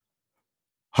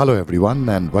Hello, everyone,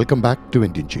 and welcome back to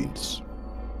Indian Genes.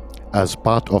 As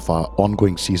part of our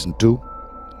ongoing Season 2,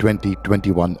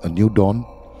 2021 A New Dawn,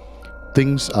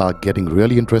 things are getting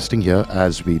really interesting here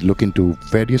as we look into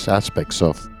various aspects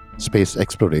of space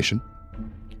exploration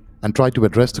and try to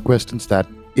address the questions that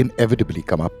inevitably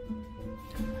come up.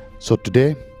 So,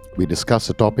 today we discuss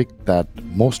a topic that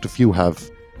most of you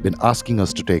have been asking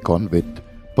us to take on, with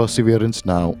Perseverance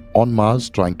now on Mars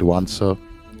trying to answer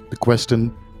the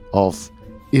question of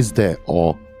is there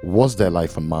or was there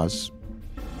life on Mars?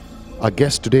 Our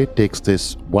guest today takes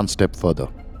this one step further,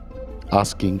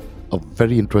 asking a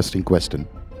very interesting question,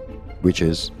 which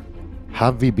is,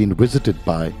 have we been visited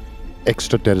by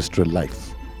extraterrestrial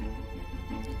life?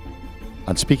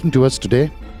 And speaking to us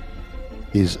today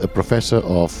is a professor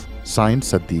of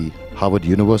science at the Harvard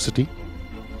University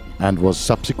and was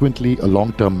subsequently a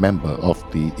long-term member of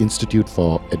the Institute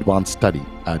for Advanced Study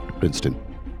at Princeton.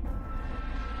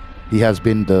 He has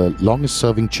been the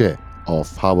longest-serving chair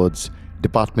of Harvard's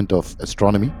Department of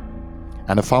Astronomy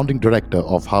and a founding director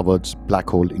of Harvard's Black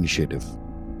Hole Initiative.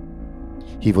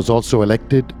 He was also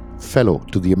elected fellow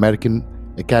to the American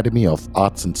Academy of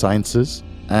Arts and Sciences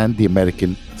and the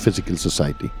American Physical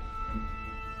Society.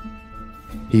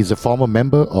 He is a former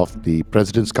member of the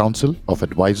President's Council of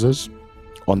Advisors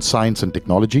on Science and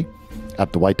Technology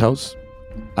at the White House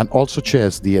and also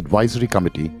chairs the advisory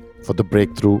committee for the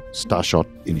Breakthrough Starshot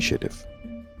Initiative.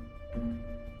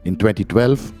 In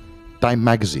 2012, Time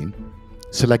magazine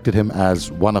selected him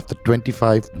as one of the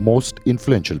 25 most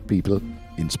influential people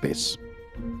in space.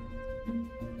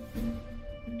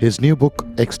 His new book,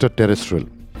 Extraterrestrial: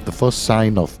 The First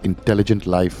Sign of Intelligent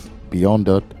Life Beyond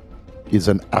Earth, is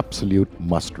an absolute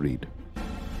must-read.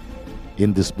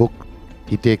 In this book,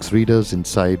 he takes readers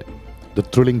inside the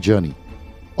thrilling journey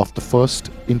of the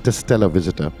first interstellar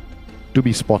visitor to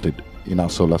be spotted in our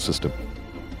solar system.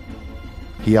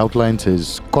 He outlines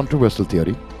his controversial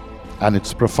theory and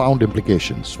its profound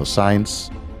implications for science,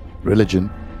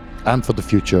 religion, and for the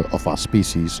future of our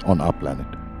species on our planet.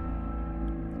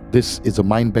 This is a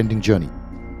mind-bending journey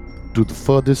to the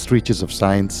furthest reaches of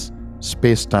science,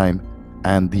 space-time,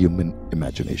 and the human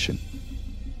imagination.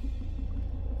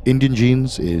 Indian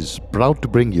Genes is proud to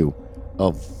bring you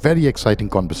a very exciting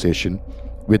conversation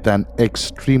with an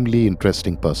extremely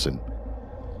interesting person,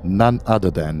 none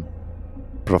other than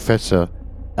Professor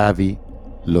Avi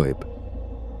Loeb.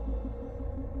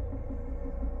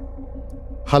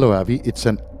 Hello, Avi. It's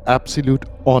an absolute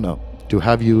honor to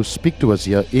have you speak to us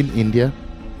here in India,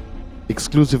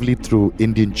 exclusively through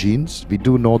Indian Genes. We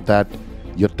do know that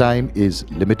your time is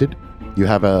limited. You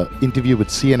have an interview with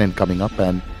CNN coming up,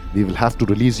 and we will have to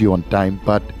release you on time.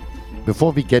 But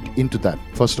before we get into that,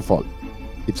 first of all,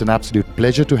 it's an absolute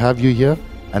pleasure to have you here,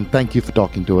 and thank you for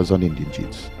talking to us on Indian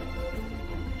Genes.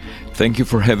 Thank you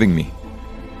for having me.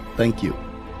 Thank you.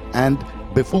 And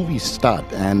before we start,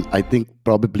 and I think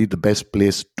probably the best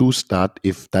place to start,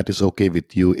 if that is okay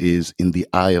with you, is in the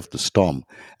eye of the storm.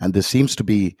 And there seems to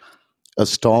be a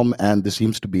storm and there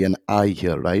seems to be an eye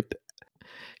here, right?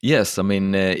 Yes, I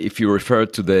mean, if you refer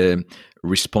to the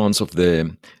response of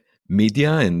the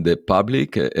media and the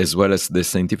public, as well as the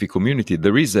scientific community,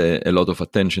 there is a lot of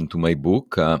attention to my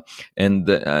book. And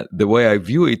the way I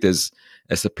view it is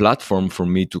as a platform for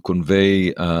me to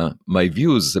convey my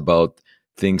views about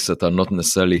things that are not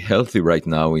necessarily healthy right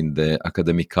now in the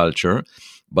academic culture,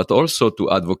 but also to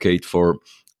advocate for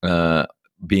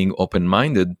being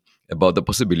open-minded about the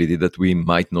possibility that we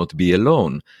might not be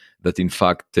alone, that in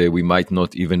fact we might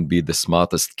not even be the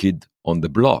smartest kid on the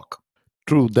block.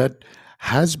 True, that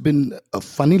has been,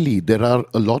 funnily, there are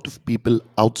a lot of people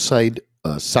outside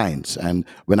science. And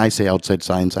when I say outside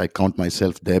science, I count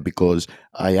myself there because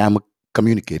I am a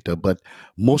communicator. But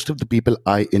most of the people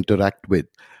I interact with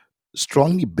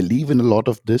strongly believe in a lot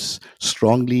of this,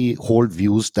 strongly hold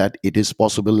views that it is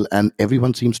possible, and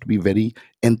everyone seems to be very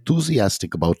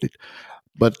enthusiastic about it.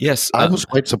 But Yes, I was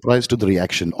quite surprised to the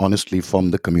reaction, honestly, from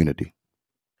the community.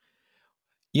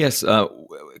 yes.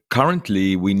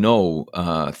 Currently, we know,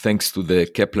 thanks to the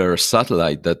Kepler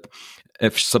satellite, that a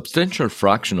substantial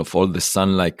fraction of all the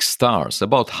sun-like stars,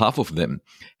 about half of them,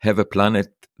 have a planet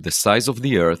the size of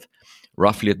the Earth,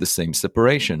 roughly at the same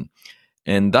separation.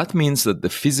 And that means that the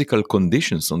physical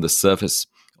conditions on the surface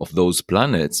of those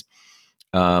planets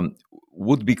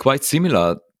would be quite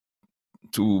similar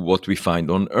to what we find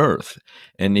on Earth.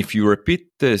 And if you repeat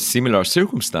similar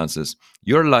circumstances,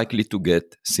 you're likely to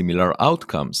get similar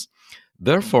outcomes.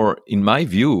 Therefore, in my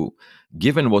view,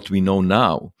 given what we know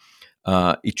now,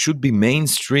 it should be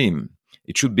mainstream,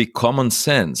 it should be common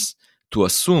sense to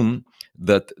assume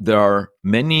that there are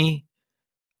many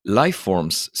life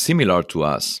forms similar to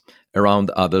us around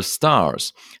other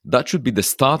stars. That should be the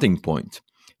starting point.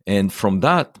 And from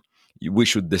that, we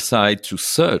should decide to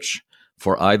search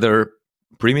for either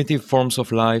primitive forms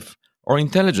of life or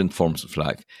intelligent forms of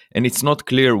life. And it's not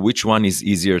clear which one is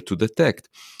easier to detect.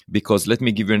 Because let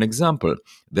me give you an example.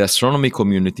 The astronomy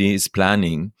community is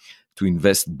planning to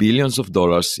invest billions of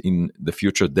dollars in the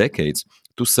future decades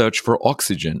to search for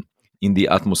oxygen in the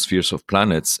atmospheres of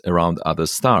planets around other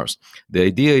stars. The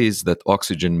idea is that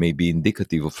oxygen may be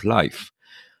indicative of life.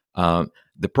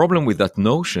 The problem with that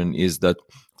notion is that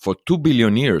for 2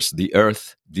 billion years, the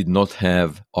Earth did not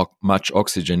have much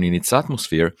oxygen in its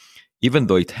atmosphere, even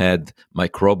though it had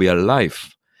microbial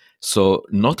life. So,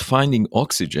 not finding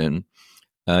oxygen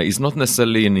is not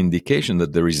necessarily an indication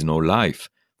that there is no life.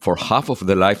 For half of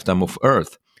the lifetime of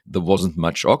Earth, there wasn't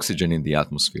much oxygen in the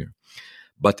atmosphere.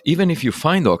 But even if you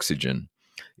find oxygen,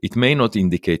 it may not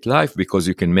indicate life because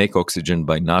you can make oxygen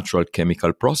by natural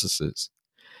chemical processes.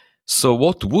 So,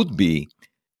 what would be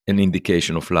an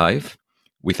indication of life?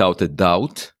 Without a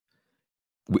doubt,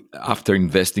 after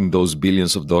investing those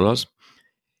billions of dollars,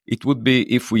 it would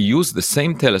be if we use the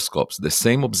same telescopes, the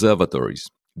same observatories,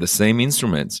 the same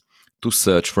instruments to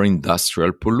search for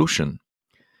industrial pollution.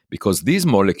 Because these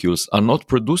molecules are not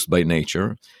produced by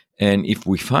nature, and if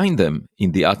we find them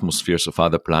in the atmospheres of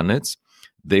other planets,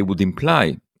 they would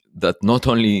imply that not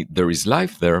only there is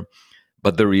life there,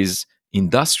 but there is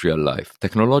industrial life,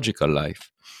 technological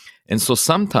life. And so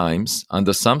sometimes,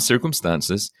 under some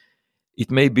circumstances, it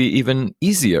may be even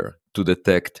easier to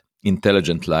detect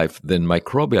intelligent life than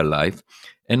microbial life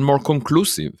and more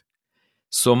conclusive.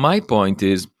 So, my point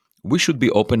is we should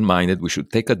be open minded, we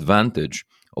should take advantage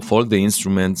of all the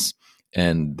instruments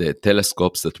and the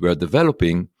telescopes that we are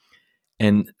developing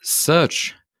and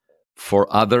search for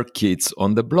other kids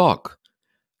on the block.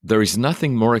 There is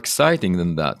nothing more exciting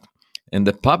than that. And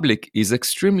the public is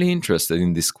extremely interested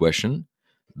in this question.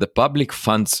 The public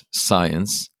funds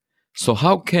science. So,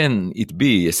 how can it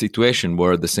be a situation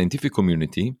where the scientific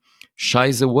community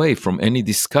shies away from any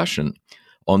discussion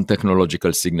on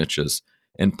technological signatures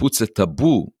and puts a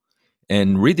taboo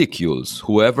and ridicules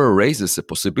whoever raises a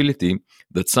possibility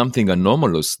that something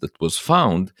anomalous that was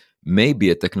found may be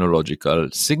a technological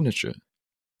signature?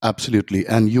 Absolutely.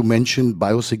 And you mentioned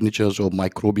biosignatures or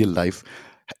microbial life.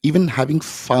 Even having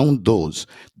found those,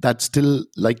 that still,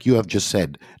 like you have just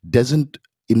said, doesn't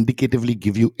indicatively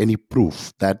give you any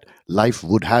proof that life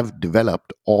would have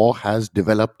developed or has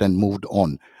developed and moved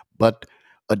on. But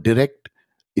a direct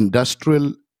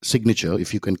industrial signature,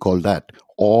 if you can call that,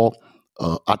 or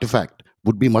artifact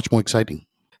would be much more exciting.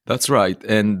 That's right.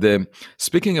 And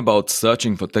speaking about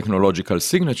searching for technological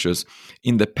signatures,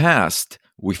 in the past,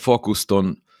 we focused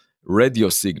on radio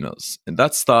signals. And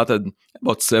that started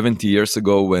about 70 years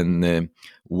ago when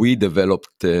we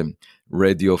developed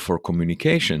radio for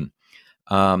communication.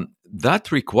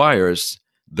 That requires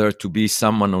there to be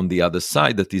someone on the other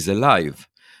side that is alive.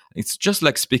 It's just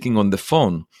like speaking on the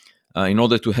phone. In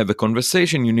order to have a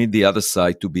conversation, you need the other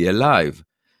side to be alive.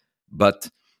 But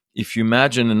if you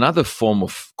imagine another form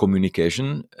of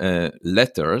communication,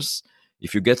 letters,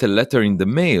 if you get a letter in the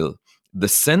mail, the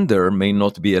sender may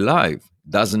not be alive,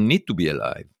 doesn't need to be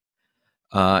alive.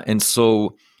 And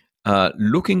so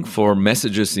looking for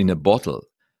messages in a bottle,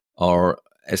 or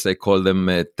as I call them,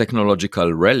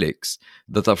 technological relics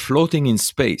that are floating in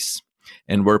space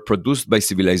and were produced by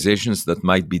civilizations that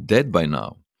might be dead by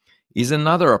now, is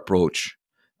another approach.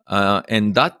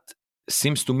 And that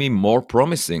seems to me more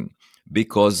promising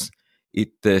because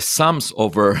it sums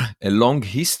over a long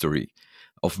history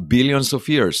of billions of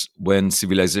years when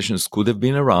civilizations could have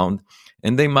been around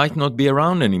and they might not be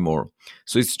around anymore.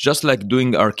 So it's just like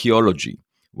doing archaeology,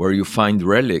 where you find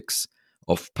relics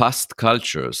of past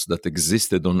cultures that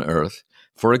existed on Earth.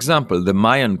 For example, the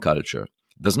Mayan culture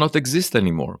does not exist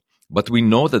anymore, but we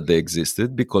know that they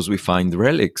existed because we find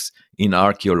relics in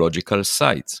archaeological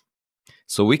sites.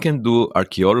 So we can do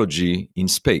archaeology in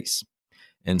space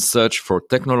and search for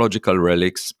technological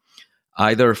relics,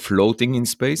 either floating in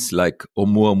space, like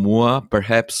Oumuamua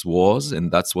perhaps was,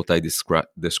 and that's what I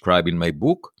describe in my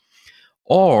book,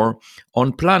 or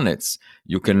on planets.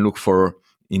 You can look for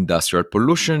industrial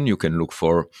pollution, you can look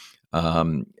for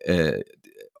um, uh,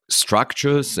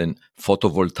 structures and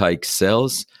photovoltaic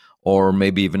cells, or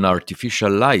maybe even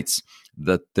artificial lights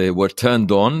that were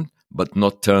turned on but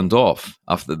not turned off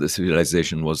after the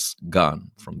civilization was gone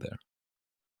from there.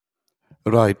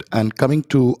 Right. And coming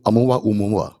to Amua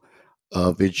Umua,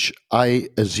 which I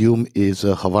assume is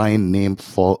a Hawaiian name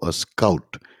for a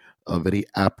scout, very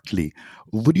aptly.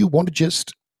 Would you want to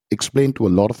just explain to a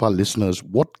lot of our listeners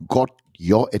what got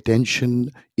your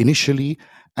attention initially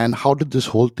and how did this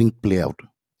whole thing play out?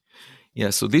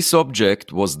 Yeah, so this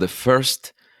object was the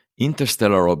first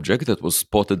interstellar object that was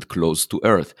spotted close to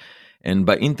Earth. And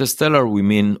by interstellar, we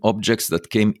mean objects that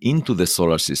came into the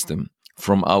solar system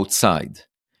from outside.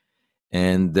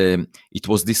 And it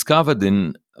was discovered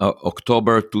in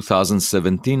October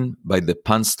 2017 by the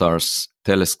Pan-STARRS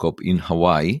telescope in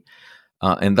Hawaii.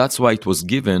 And that's why it was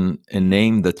given a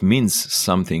name that means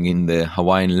something in the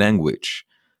Hawaiian language,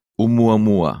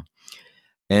 Oumuamua.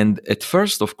 And at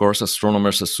first, of course,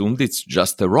 astronomers assumed it's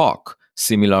just a rock,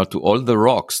 similar to all the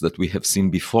rocks that we have seen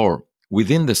before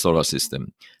within the solar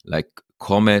system, like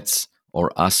comets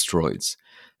or asteroids.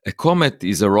 A comet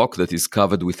is a rock that is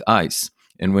covered with ice,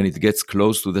 and when it gets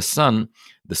close to the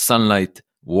sunlight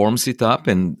warms it up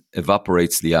and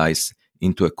evaporates the ice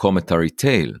into a cometary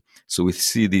tail. So we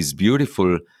see these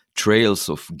beautiful trails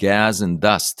of gas and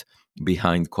dust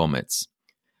behind comets.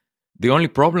 The only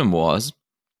problem was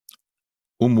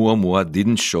Oumuamua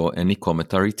didn't show any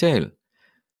cometary tail.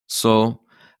 So,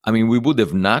 we would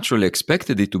have naturally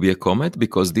expected it to be a comet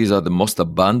because these are the most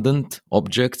abundant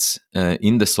objects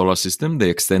in the solar system. They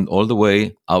extend all the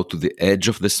way out to the edge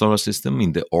of the solar system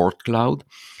in the Oort cloud,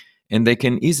 and they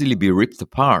can easily be ripped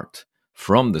apart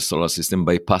from the solar system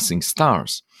by passing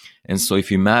stars. And so, if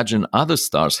you imagine other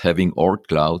stars having Oort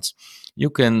clouds,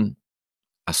 you can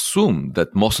assume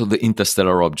that most of the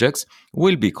interstellar objects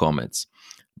will be comets.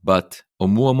 But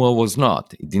Oumuamua was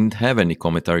not. It didn't have any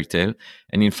cometary tail.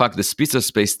 And in fact, the Spitzer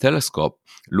Space Telescope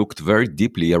looked very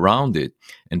deeply around it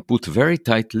and put very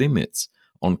tight limits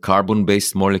on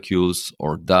carbon-based molecules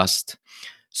or dust.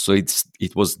 So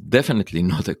it was definitely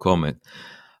not a comet.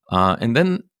 And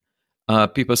then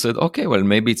people said, okay, well,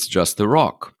 maybe it's just a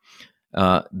rock.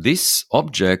 This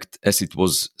object, as it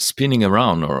was spinning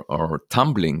around or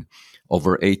tumbling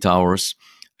over 8 hours,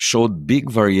 showed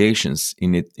big variations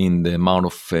in the amount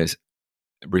of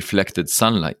reflected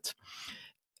sunlight,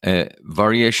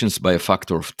 variations by a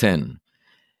factor of 10.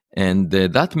 And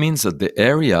that means that the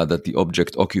area that the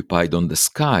object occupied on the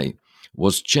sky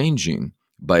was changing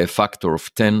by a factor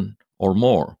of 10 or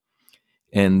more.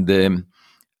 And it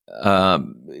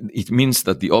means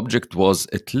that the object was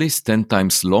at least 10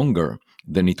 times longer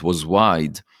than it was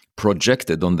wide,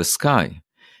 projected on the sky.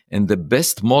 And the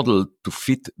best model to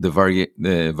fit the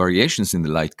variations in the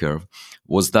light curve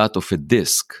was that of a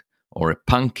disk or a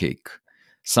pancake,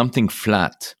 something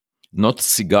flat, not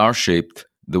cigar-shaped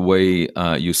the way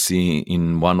you see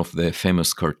in one of the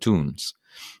famous cartoons.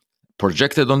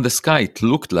 Projected on the sky, it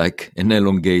looked like an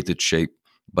elongated shape,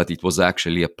 but it was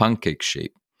actually a pancake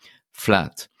shape,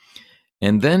 flat.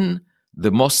 And then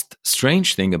the most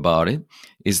strange thing about it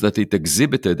is that it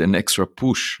exhibited an extra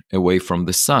push away from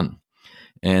the sun.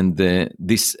 And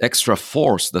this extra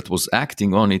force that was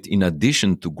acting on it, in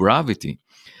addition to gravity,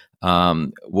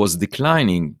 was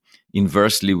declining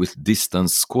inversely with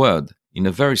distance squared in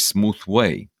a very smooth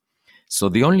way. So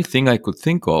the only thing I could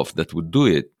think of that would do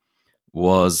it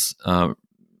was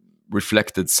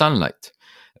reflected sunlight.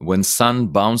 When sun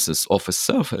bounces off a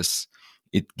surface,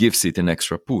 it gives it an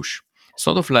extra push,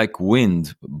 sort of like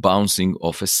wind bouncing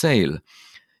off a sail.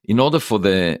 In order for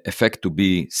the effect to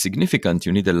be significant,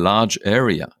 you need a large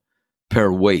area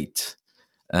per weight.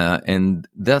 And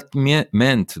that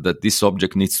meant that this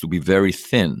object needs to be very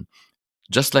thin,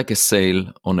 just like a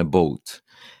sail on a boat.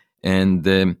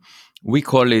 And we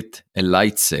call it a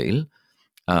light sail.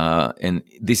 And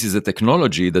this is a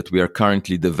technology that we are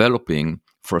currently developing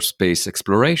for space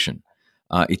exploration.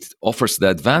 It offers the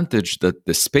advantage that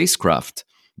the spacecraft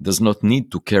does not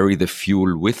need to carry the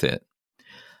fuel with it.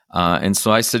 And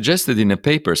so I suggested in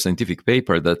a scientific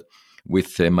paper, that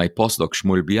with my postdoc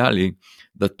Shmuel Bialy,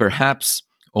 that perhaps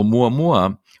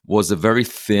Oumuamua was a very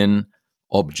thin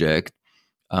object,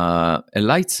 a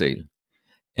light sail.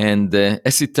 And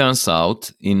as it turns out,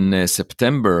 in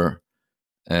September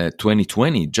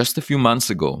 2020, just a few months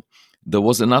ago, there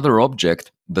was another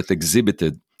object that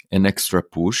exhibited an extra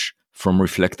push from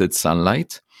reflected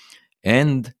sunlight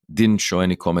and didn't show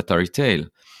any cometary tail.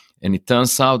 And it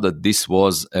turns out that this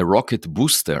was a rocket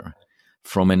booster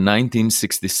from a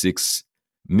 1966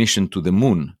 mission to the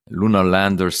moon, Lunar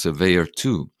Lander Surveyor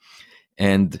 2.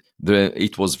 And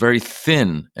it was very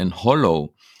thin and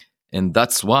hollow, and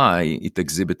that's why it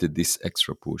exhibited this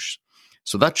extra push.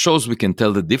 So that shows we can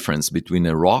tell the difference between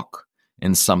a rock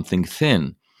and something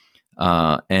thin.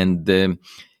 And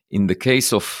in the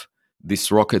case of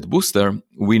this rocket booster,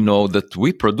 we know that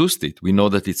we produced it. We know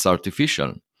that it's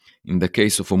artificial. In the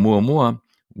case of Oumuamua,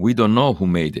 we don't know who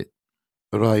made it.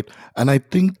 Right. And I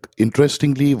think,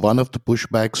 interestingly, one of the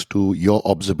pushbacks to your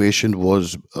observation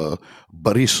was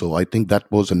Bariso. I think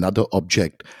that was another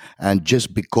object. And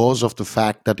just because of the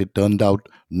fact that it turned out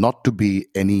not to be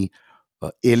any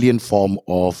alien form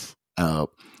of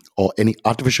or any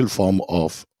artificial form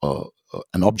of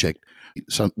an object.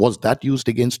 So was that used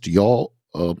against your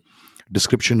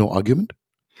description or argument?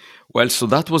 Well, so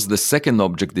that was the second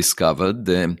object discovered,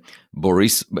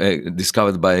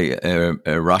 discovered by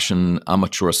a Russian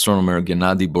amateur astronomer,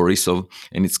 Gennady Borisov,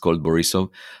 and it's called Borisov.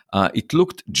 It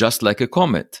looked just like a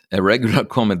comet, a regular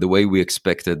comet, the way we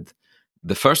expected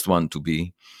the first one to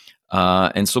be.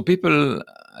 And so people,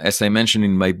 as I mentioned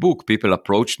in my book, people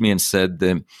approached me and said,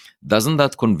 doesn't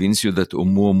that convince you that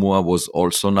Oumuamua was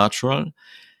also natural?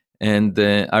 And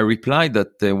I replied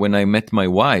that when I met my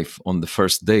wife on the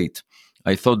first date,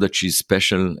 I thought that she's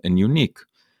special and unique.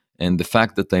 And the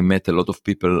fact that I met a lot of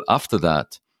people after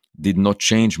that did not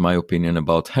change my opinion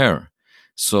about her.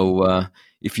 So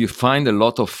if you find a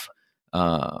lot of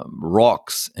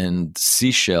rocks and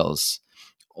seashells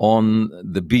on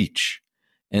the beach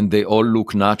and they all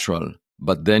look natural,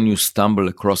 but then you stumble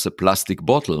across a plastic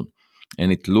bottle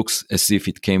and it looks as if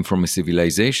it came from a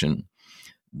civilization,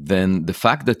 then the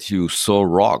fact that you saw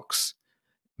rocks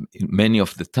many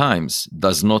of the times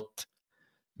does not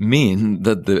mean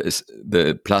that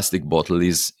the plastic bottle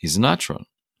is natural.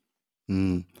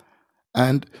 Mm.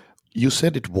 And you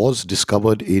said it was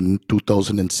discovered in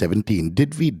 2017.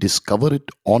 Did we discover it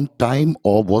on time,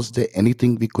 or was there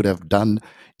anything we could have done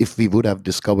if we would have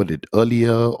discovered it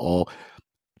earlier, or was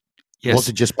Yes.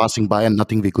 it just passing by and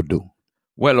nothing we could do?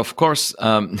 Well, of course,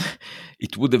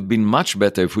 it would have been much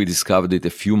better if we discovered it a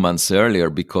few months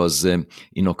earlier, because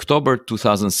in October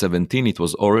 2017, it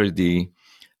was already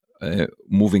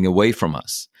moving away from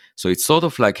us. So it's sort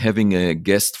of like having a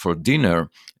guest for dinner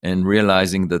and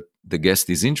realizing that the guest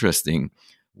is interesting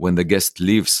when the guest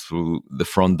leaves through the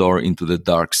front door into the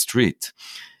dark street.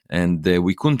 And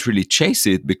we couldn't really chase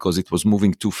it because it was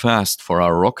moving too fast for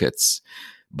our rockets.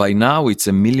 By now, it's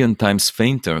 1,000,000 times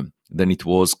fainter than it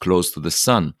was close to the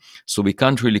sun. So we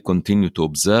can't really continue to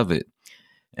observe it.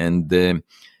 And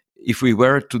if we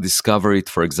were to discover it,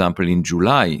 for example, in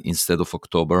July instead of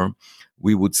October,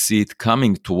 we would see it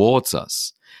coming towards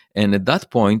us. And at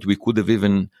that point, we could have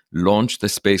even launched a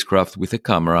spacecraft with a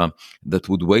camera that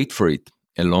would wait for it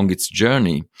along its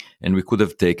journey, and we could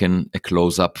have taken a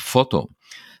close-up photo.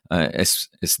 As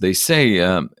they say,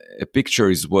 a picture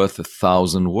is worth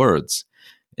 1,000 words.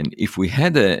 And if we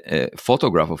had a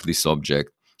photograph of this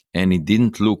object and it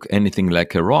didn't look anything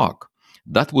like a rock,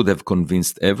 that would have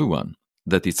convinced everyone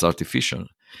that it's artificial.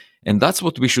 And that's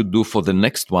what we should do for the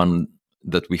next one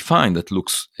that we find that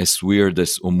looks as weird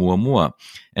as Oumuamua.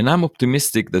 And I'm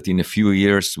optimistic that in a few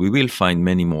years we will find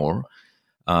many more.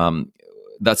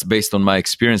 That's based on my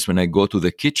experience when I go to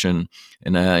the kitchen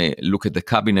and I look at the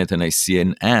cabinet and I see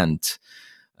an ant.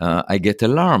 I get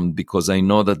alarmed because I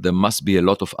know that there must be a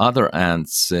lot of other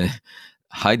ants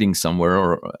hiding somewhere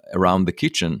or around the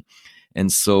kitchen.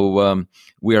 And so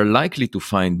we are likely to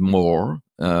find more.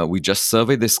 We just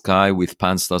surveyed the sky with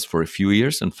Pan-STARRS for a few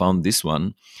years and found this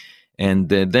one. And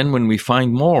then when we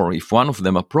find more, if one of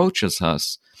them approaches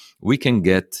us, we can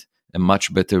get a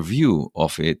much better view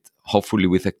of it, hopefully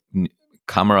with a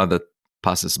camera that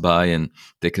passes by and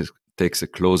takes a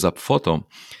close-up photo.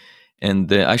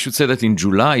 And I should say that in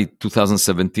July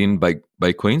 2017,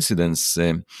 by coincidence,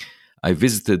 I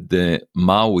visited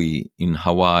Maui in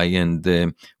Hawaii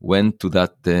and went to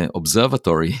that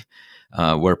observatory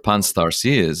where Pan-STARRS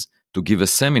is to give a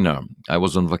seminar. I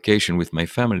was on vacation with my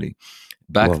family.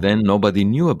 Back Wow. then, nobody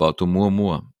knew about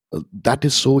Oumuamua. That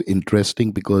is so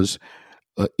interesting because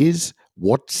is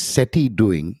what SETI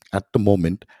doing at the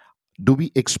moment, do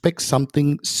we expect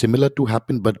something similar to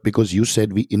happen? But because you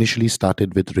said we initially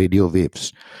started with radio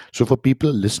waves. So for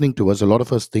people listening to us, a lot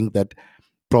of us think that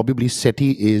probably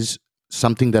SETI is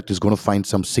something that is going to find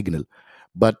some signal.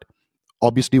 But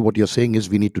obviously what you're saying is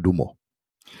we need to do more.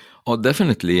 Oh,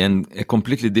 definitely. And a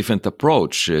completely different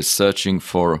approach, searching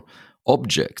for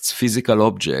objects, physical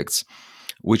objects,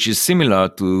 which is similar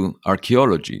to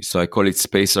archaeology. So I call it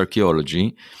space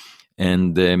archaeology.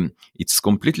 And it's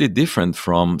completely different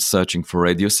from searching for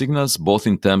radio signals, both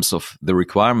in terms of the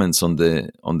requirements on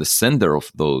the sender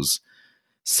of those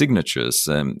signatures.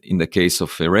 In the case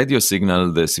of a radio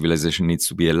signal, the civilization needs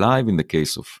to be alive. In the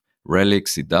case of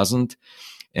relics, it doesn't.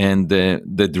 And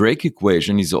the Drake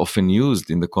equation is often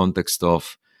used in the context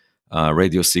of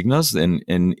radio signals, and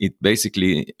it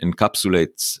basically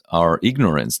encapsulates our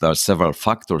ignorance. There are several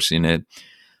factors in it.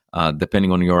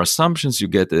 Depending on your assumptions, you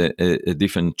get a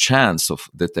different chance of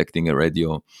detecting a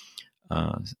radio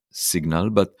signal,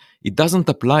 but it doesn't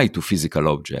apply to physical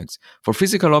objects. For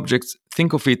physical objects,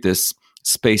 think of it as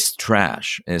space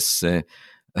trash, as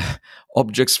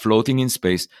objects floating in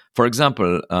space. For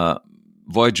example,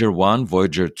 Voyager 1,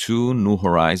 Voyager 2, New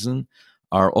Horizon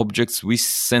are objects we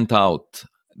sent out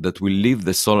that will leave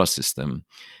the solar system.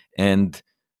 And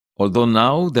although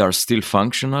now they are still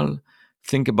functional,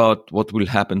 think about what will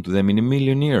happen to them in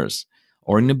 1,000,000 years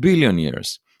or in 1 billion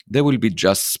years. They will be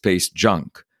just space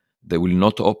junk. They will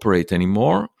not operate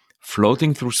anymore,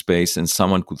 floating through space, and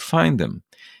someone could find them.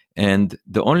 And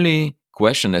the only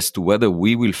question as to whether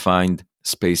we will find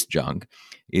space junk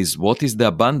is what is the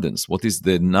abundance, what is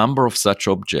the number of such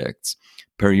objects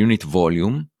per unit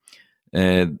volume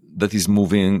that is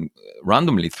moving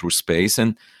randomly through space.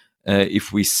 And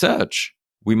if we search,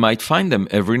 we might find them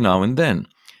every now and then.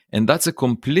 And that's a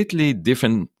completely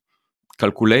different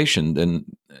calculation than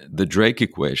the Drake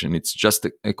equation. It's just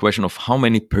a question of how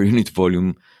many per unit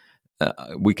volume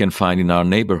we can find in our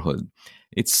neighborhood.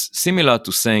 It's similar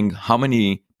to saying how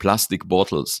many plastic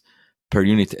bottles per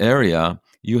unit area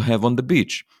you have on the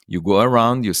beach. You go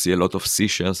around, you see a lot of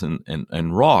seashells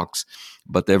and rocks,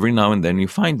 but every now and then you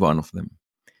find one of them.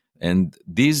 And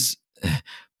these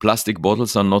plastic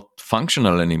bottles are not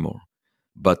functional anymore,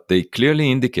 but they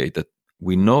clearly indicate that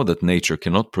we know that nature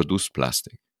cannot produce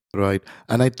plastic. Right.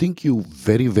 And I think you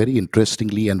very, very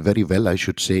interestingly and very well, I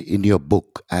should say, in your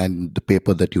book and the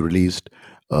paper that you released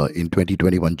in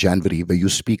 2021 January, where you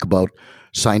speak about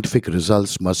scientific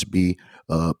results must be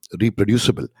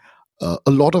reproducible.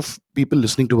 A lot of people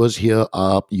listening to us here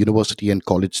are university and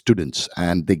college students,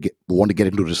 and want to get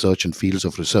into research and fields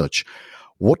of research.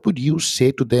 What would you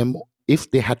say to them if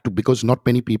they had to, because not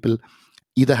many people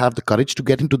either have the courage to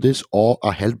get into this or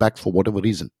are held back for whatever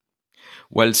reason?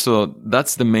 Well, so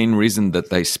that's the main reason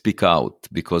that I speak out,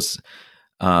 because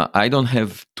I don't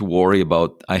have to worry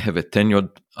about, I have a tenured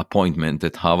appointment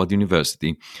at Harvard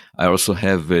University. I also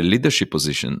have a leadership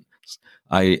position.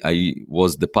 I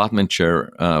was department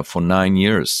chair for 9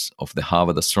 years of the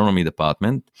Harvard Astronomy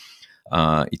Department.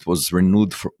 It was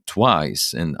renewed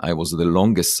twice, and I was the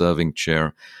longest serving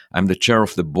chair. I'm the chair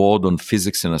of the board on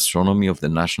physics and astronomy of the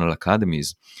National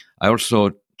Academies. I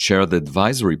also chair the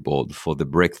advisory board for the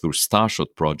Breakthrough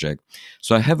Starshot project.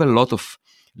 So I have a lot of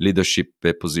leadership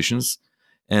positions.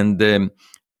 And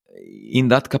in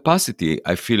that capacity,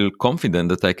 I feel confident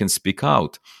that I can speak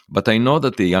out. But I know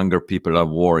that the younger people are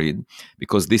worried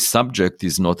because this subject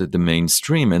is not at the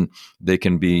mainstream, and they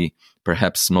can be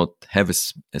perhaps not have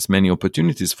as many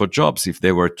opportunities for jobs if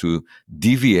they were to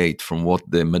deviate from what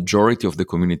the majority of the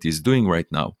community is doing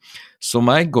right now. So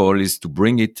my goal is to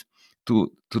bring it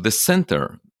to the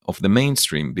center of the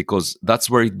mainstream, because that's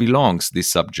where it belongs, this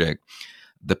subject.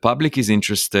 The public is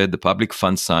interested, the public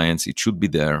funds science, it should be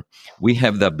there. We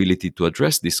have the ability to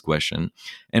address this question.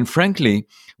 And frankly,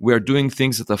 we are doing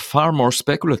things that are far more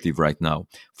speculative right now.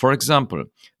 For example,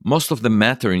 most of the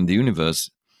matter in the universe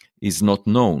is not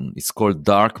known. It's called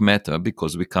dark matter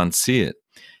because we can't see it.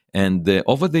 And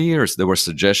over the years, there were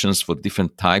suggestions for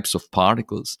different types of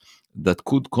particles that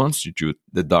could constitute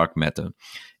the dark matter.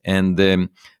 And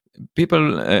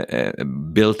people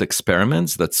built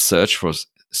experiments that search for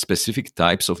specific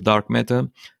types of dark matter,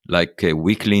 like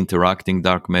weakly interacting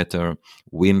dark matter,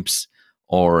 WIMPs,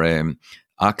 or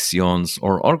axions,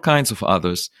 or all kinds of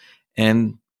others.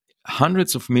 And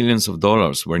hundreds of millions of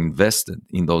dollars were invested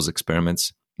in those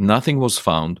experiments. Nothing was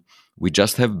found. We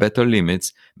just have better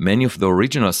limits. Many of the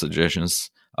original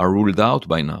suggestions are ruled out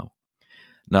by now.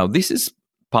 Now, this is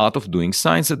part of doing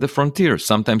science at the frontier.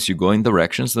 Sometimes you go in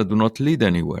directions that do not lead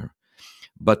anywhere.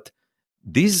 But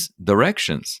these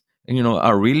directions,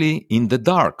 are really in the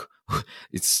dark.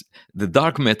 It's the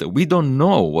dark matter. We don't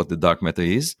know what the dark matter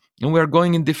is, and we are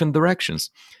going in different directions.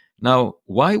 Now,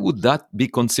 why would that be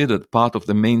considered part of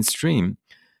the mainstream,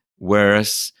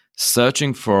 whereas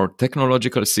searching for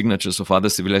technological signatures of other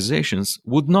civilizations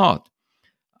would not?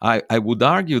 I would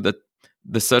argue that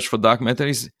the search for dark matter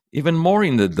is even more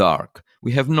in the dark.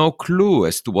 We have no clue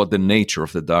as to what the nature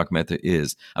of the dark matter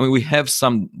is. I mean, we have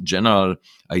some general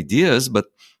ideas, but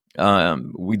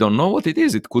we don't know what it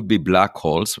is. It could be black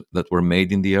holes that were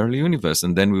made in the early universe,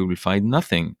 and then we will find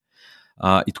nothing.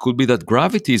 It could be that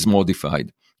gravity is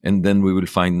modified, and then we will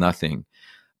find nothing.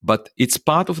 But it's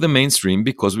part of the mainstream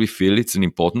because we feel it's an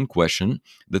important question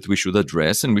that we should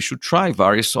address, and we should try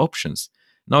various options.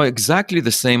 Now, exactly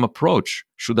the same approach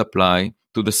should apply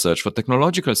to the search for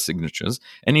technological signatures.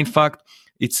 And in fact,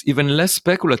 it's even less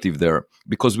speculative there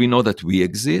because we know that we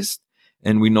exist,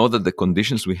 and we know that the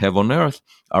conditions we have on Earth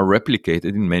are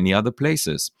replicated in many other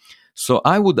places. So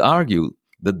I would argue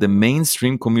that the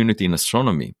mainstream community in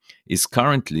astronomy is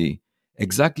currently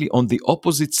exactly on the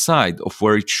opposite side of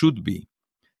where it should be.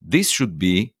 This should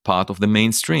be part of the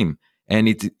mainstream, and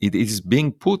it is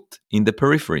being put in the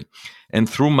periphery. And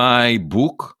through my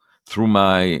book, through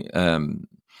my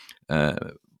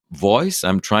voice,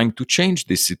 I'm trying to change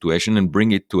this situation and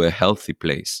bring it to a healthy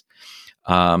place.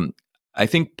 I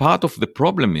think part of the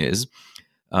problem is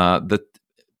that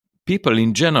people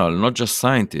in general, not just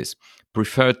scientists,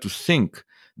 prefer to think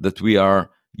that we are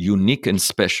unique and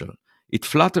special. It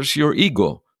flatters your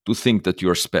ego to think that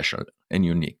you're special and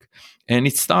unique. And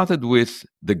it started with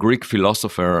the Greek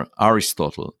philosopher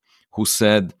Aristotle, who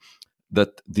said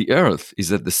that the earth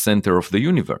is at the center of the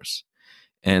universe.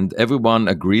 And everyone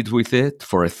agreed with it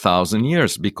for 1,000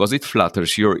 years because it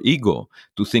flatters your ego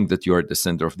to think that you're at the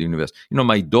center of the universe.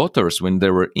 My daughters, when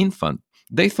they were infant,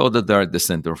 they thought that they're at the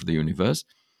center of the universe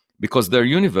because their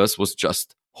universe was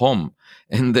just home,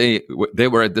 and they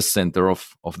were at the center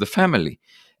of the family,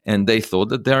 and they thought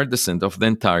that they're at the center of the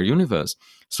entire universe.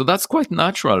 So that's quite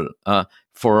natural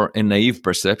for a naive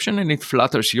perception, and it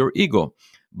flatters your ego.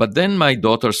 But then my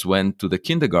daughters went to the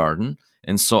kindergarten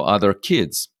and saw other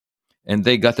kids, and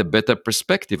they got a better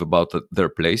perspective about their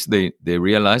place. They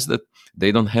realized that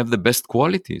they don't have the best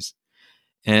qualities.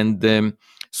 And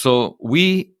so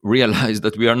we realized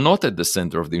that we are not at the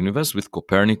center of the universe with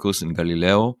Copernicus and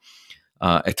Galileo.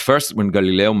 At first, when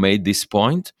Galileo made this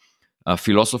point,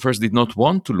 philosophers did not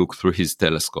want to look through his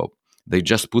telescope. They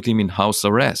just put him in house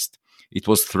arrest. It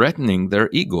was threatening their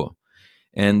ego.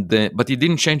 But it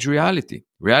didn't change reality.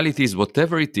 Reality is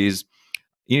whatever it is,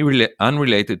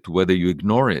 unrelated to whether you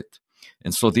ignore it.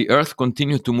 And so the Earth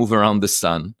continued to move around the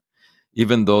sun,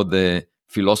 even though the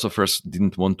philosophers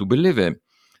didn't want to believe it.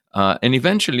 And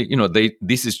eventually,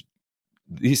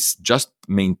 this just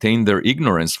maintained their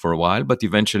ignorance for a while, but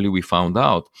eventually we found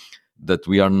out that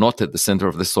we are not at the center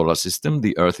of the solar system.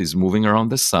 The Earth is moving around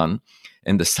the sun,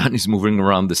 and the sun is moving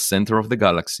around the center of the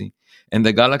galaxy. And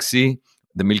the galaxy,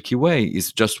 the Milky Way,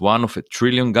 is just one of 1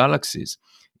 trillion galaxies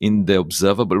in the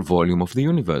observable volume of the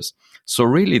universe. So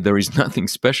really, there is nothing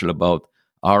special about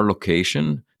our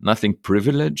location, nothing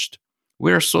privileged.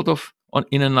 We're sort of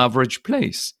in an average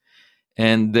place.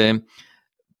 And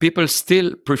people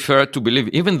still prefer to believe,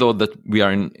 even though that we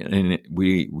are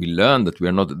we learn that we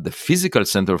are not at the physical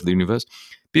center of the universe,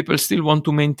 people still want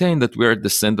to maintain that we are at the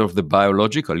center of the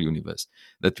biological universe,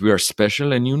 that we are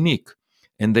special and unique.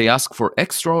 And they ask for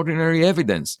extraordinary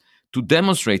evidence to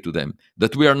demonstrate to them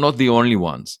that we are not the only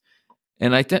ones.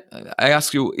 And I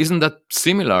ask you, isn't that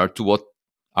similar to what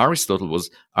Aristotle was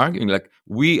arguing? Like,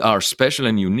 we are special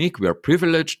and unique, we are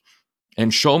privileged,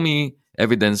 and show me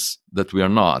evidence that we are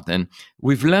not. And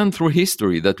we've learned through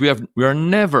history that we are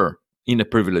never in a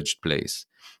privileged place.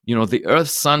 The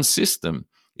Earth-Sun system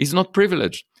is not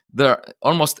privileged. There are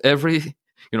almost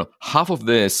half of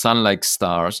the sun-like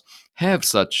stars have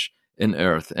such an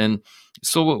Earth. And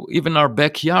so even our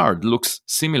backyard looks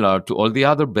similar to all the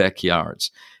other backyards.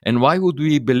 And why would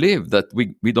we believe that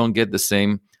we don't get the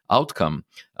same outcome?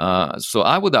 So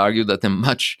I would argue that a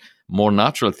much more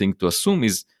natural thing to assume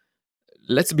is,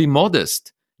 let's be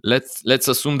modest. Let's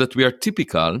assume that we are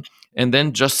typical, and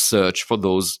then just search for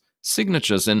those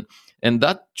signatures. And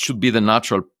that should be the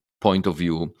natural point of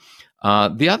view.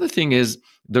 The other thing is,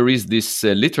 there is this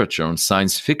literature on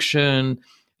science fiction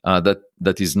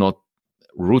that is not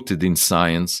rooted in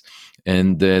science.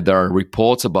 And there are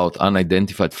reports about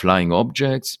unidentified flying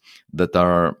objects that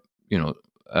are,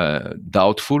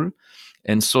 doubtful.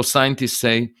 And so scientists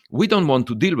say, we don't want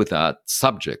to deal with that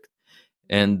subject.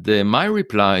 And my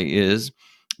reply is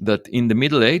that in the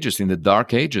Middle Ages, in the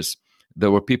Dark Ages,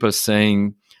 there were people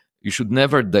saying you should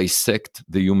never dissect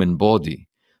the human body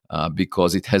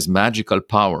because it has magical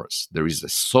powers. There is a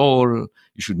soul.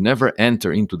 You should never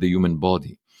enter into the human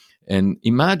body. And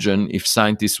imagine if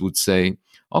scientists would say,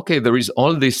 okay, there is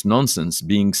all this nonsense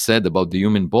being said about the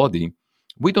human body.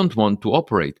 We don't want to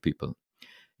operate people.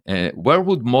 Where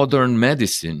would modern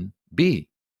medicine be?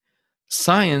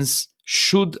 Science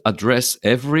should address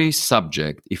every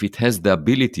subject if it has the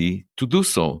ability to do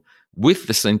so with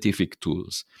the scientific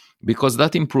tools, because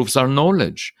that improves our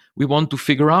knowledge. We want to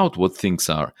figure out what things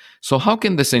are. So how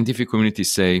can the scientific community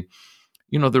say,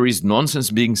 there is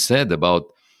nonsense being said about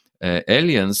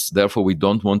aliens, therefore we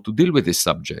don't want to deal with this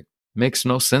subject? Makes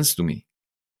no sense to me.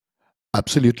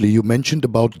 Absolutely. You mentioned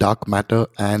about dark matter,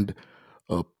 and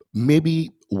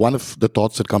maybe one of the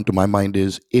thoughts that come to my mind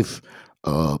is, if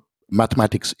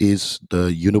mathematics is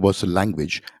the universal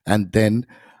language, and then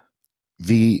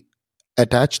we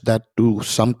attach that to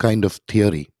some kind of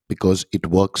theory because it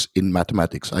works in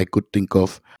mathematics. I could think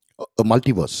of a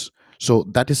multiverse. So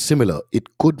that is similar.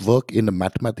 It could work in a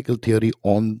mathematical theory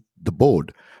on the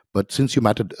board, but since you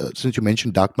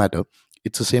mentioned dark matter,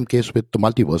 it's the same case with the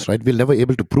multiverse, right? We'll never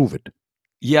able to prove it.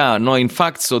 Yeah, no, in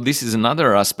fact, so this is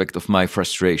another aspect of my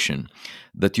frustration,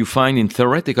 that you find in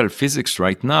theoretical physics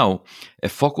right now a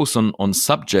focus on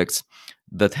subjects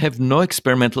that have no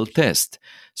experimental test.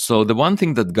 So the one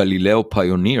thing that Galileo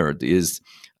pioneered is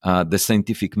the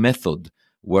scientific method,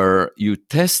 where you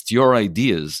test your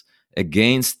ideas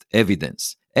against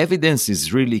evidence. Evidence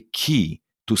is really key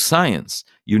to science.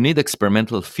 You need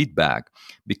experimental feedback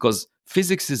because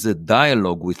physics is a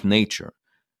dialogue with nature.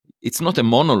 It's not a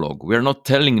monologue. We're not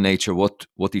telling nature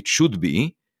what it should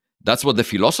be. That's what the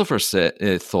philosophers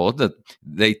thought, that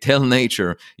they tell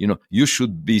nature, you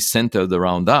should be centered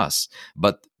around us.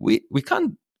 But we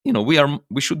can't,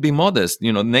 we should be modest.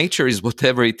 Nature is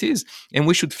whatever it is, and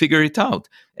we should figure it out.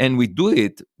 And we do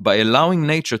it by allowing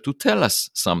nature to tell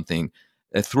us something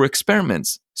through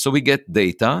experiments. So we get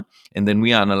data, and then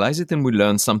we analyze it, and we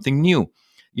learn something new.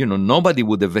 Nobody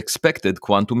would have expected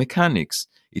quantum mechanics.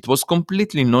 It was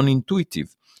completely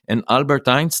non-intuitive. And Albert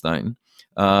Einstein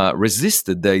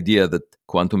resisted the idea that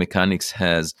quantum mechanics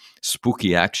has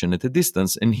spooky action at a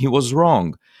distance, and he was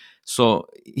wrong. So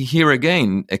here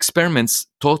again, experiments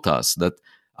taught us that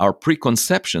our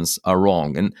preconceptions are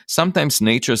wrong, and sometimes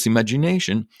nature's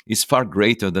imagination is far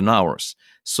greater than ours.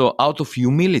 So out of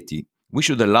humility, we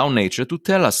should allow nature to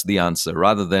tell us the answer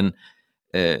rather than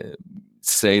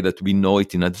say that we know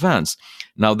it in advance.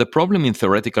 Now, the problem in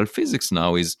theoretical physics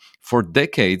now is, for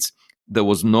decades, there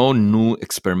was no new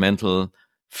experimental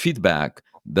feedback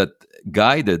that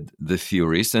guided the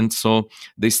theories. And so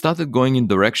they started going in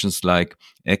directions like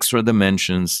extra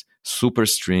dimensions,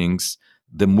 superstrings,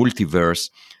 the multiverse.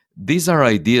 These are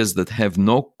ideas that have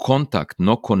no contact,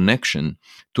 no connection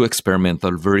to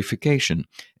experimental verification.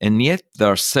 And yet they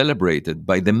are celebrated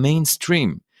by the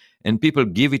mainstream. And people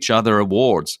give each other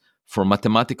awards for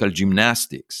mathematical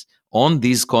gymnastics on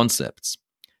these concepts.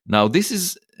 Now, this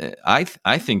is, I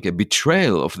think, a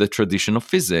betrayal of the tradition of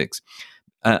physics.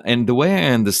 And the way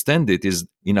I understand it is,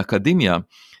 in academia,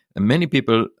 many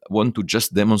people want to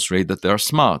just demonstrate that they are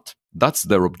smart. That's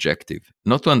their objective.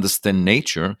 Not to understand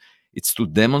nature, it's to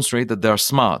demonstrate that they are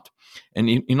smart. And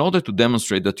in order to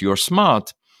demonstrate that you're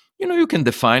smart, you can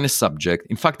define a subject.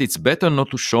 In fact, it's better not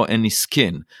to show any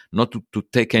skin, not to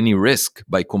take any risk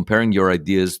by comparing your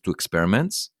ideas to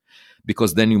experiments,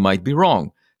 because then you might be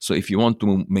wrong. So if you want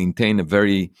to maintain a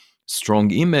very strong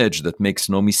image that makes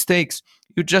no mistakes,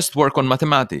 you just work on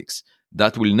mathematics.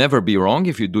 That will never be wrong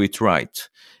if you do it right.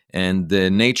 And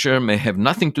nature may have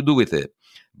nothing to do with it.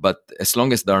 But as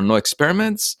long as there are no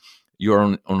experiments,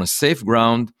 you're on a safe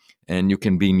ground, and you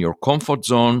can be in your comfort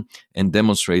zone and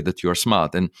demonstrate that you're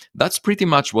smart. And that's pretty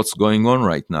much what's going on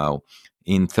right now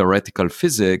in theoretical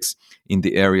physics in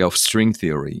the area of string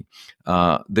theory.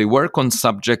 They work on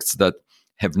subjects that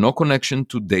have no connection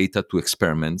to data, to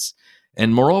experiments,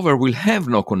 and moreover will have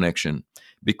no connection,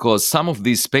 because some of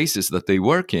these spaces that they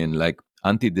work in, like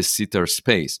anti-de Sitter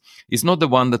space, is not the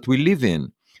one that we live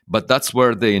in, but that's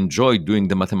where they enjoy doing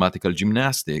the mathematical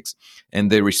gymnastics. And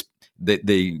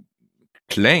they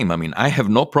claim, I have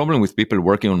no problem with people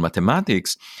working on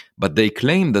mathematics, but they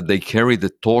claim that they carry the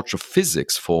torch of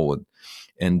physics forward.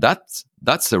 And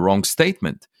that's a wrong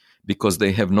statement, because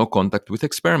they have no contact with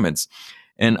experiments.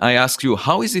 And I ask you,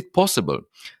 how is it possible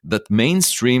that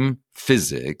mainstream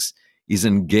physics is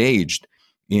engaged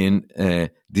in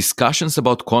discussions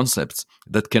about concepts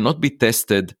that cannot be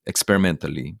tested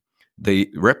experimentally? They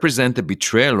represent a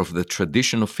betrayal of the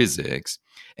tradition of physics,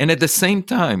 and at the same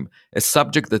time, a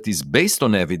subject that is based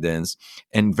on evidence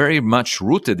and very much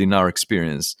rooted in our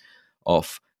experience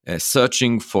of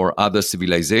searching for other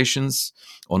civilizations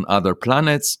on other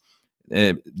planets,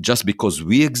 just because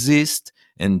we exist,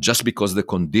 and just because the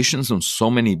conditions on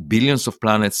so many billions of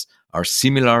planets are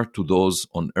similar to those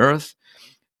on Earth.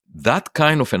 That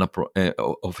kind of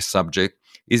a subject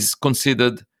is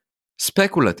considered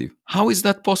speculative. How is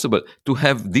that possible, to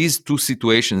have these two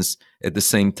situations at the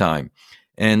same time?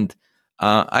 And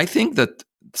I think that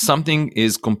something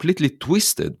is completely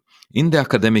twisted in the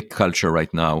academic culture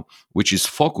right now, which is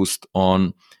focused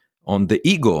on the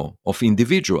ego of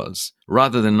individuals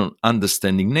rather than on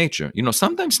understanding nature.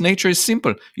 Sometimes nature is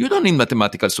simple. You don't need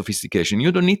mathematical sophistication.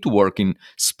 You don't need to work in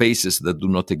spaces that do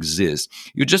not exist.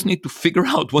 You just need to figure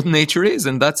out what nature is,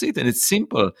 and that's it. And it's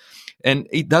simple. And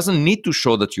it doesn't need to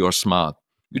show that you are smart.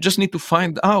 You just need to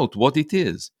find out what it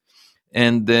is.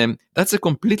 And that's a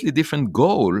completely different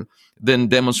goal than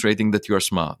demonstrating that you are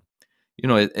smart.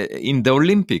 In the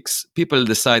Olympics, people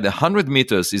decide 100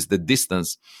 meters is the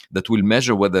distance that will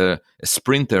measure whether a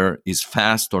sprinter is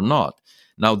fast or not.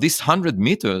 Now, this 100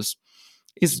 meters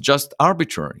is just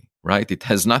arbitrary, right? It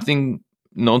has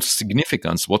no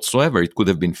significance whatsoever. It could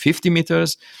have been 50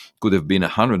 meters, could have been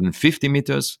 150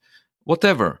 meters,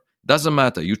 whatever. Doesn't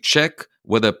matter. You check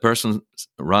whether a person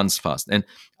runs fast. And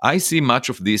I see much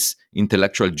of this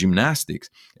intellectual gymnastics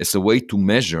as a way to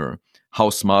measure how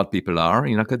smart people are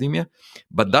in academia,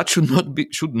 but that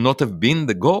should not have been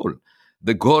the goal.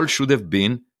 The goal should have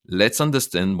been, let's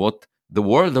understand what the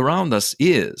world around us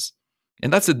is,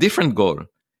 and that's a different goal.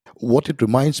 What it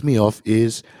reminds me of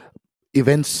is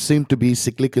events seem to be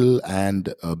cyclical,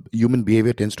 and human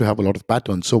behavior tends to have a lot of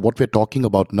patterns. So what we're talking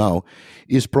about now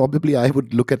is probably, I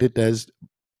would look at it as,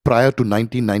 prior to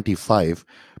 1995,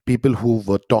 people who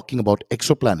were talking about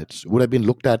exoplanets would have been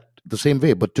looked at the same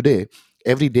way. But today,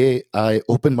 every day I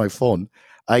open my phone,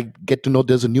 I get to know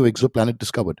there's a new exoplanet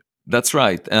discovered. That's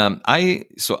right. I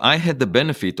had the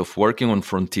benefit of working on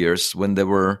frontiers when they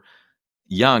were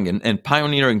young, and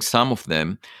pioneering some of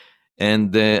them.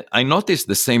 And I noticed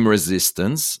the same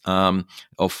resistance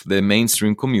of the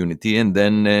mainstream community. And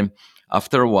then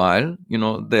after a while,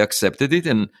 they accepted it.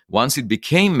 And once it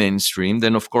became mainstream,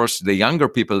 then of course the younger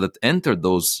people that entered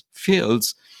those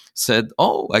fields said,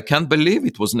 "Oh, I can't believe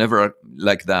it was never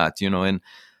like that." And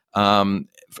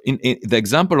in the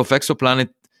example of exoplanet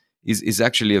is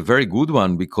actually a very good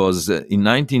one, because in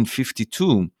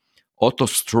 1952, Otto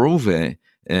Struve,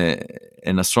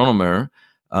 an astronomer,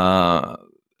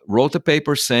 wrote a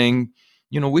paper saying,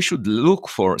 we should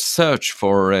search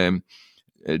for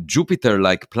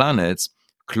Jupiter-like planets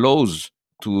close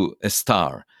to a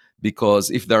star, because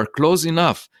if they're close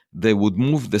enough, they would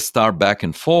move the star back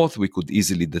and forth. We could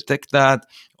easily detect that,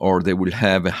 or they will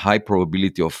have a high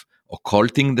probability of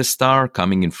occulting the star,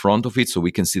 coming in front of it, so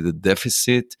we can see the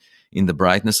deficit in the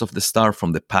brightness of the star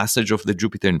from the passage of the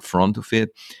Jupiter in front of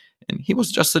it. And he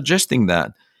was just suggesting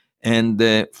that. And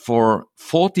for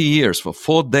 40 years, for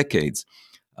 4 decades,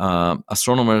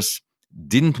 astronomers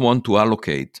didn't want to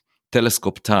allocate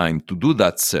telescope time to do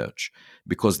that search,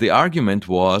 because the argument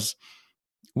was,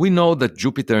 we know that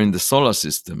Jupiter in the solar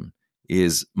system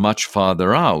is much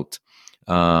farther out,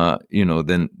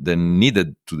 than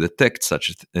needed to detect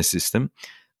such a system,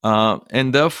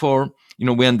 and therefore,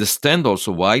 we understand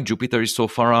also why Jupiter is so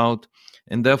far out,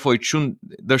 and therefore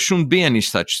there shouldn't be any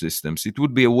such systems. It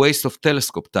would be a waste of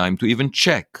telescope time to even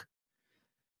check.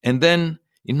 And then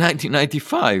in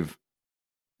 1995,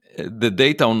 the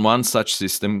data on one such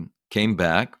system came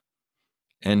back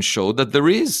and showed that there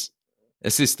is a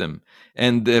system.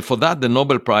 And for that, the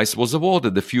Nobel Prize was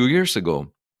awarded a few years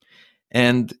ago.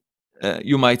 And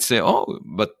you might say, oh,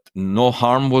 but no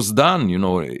harm was done.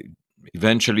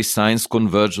 Eventually science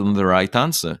converged on the right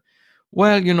answer.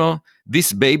 Well,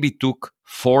 this baby took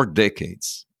 4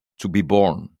 decades to be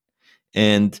born.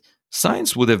 And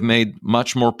science would have made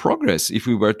much more progress if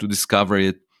we were to discover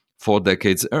it 4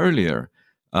 decades earlier.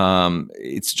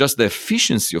 It's just the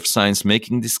efficiency of science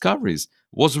making discoveries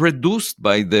was reduced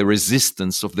by the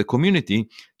resistance of the community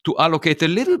to allocate a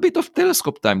little bit of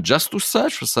telescope time just to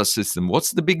search for such system.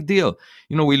 What's the big deal?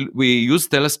 We use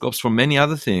telescopes for many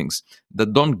other things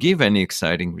that don't give any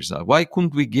exciting result. Why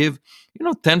couldn't we give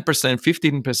 10%,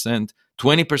 15%,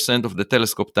 20% of the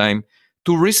telescope time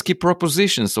to risky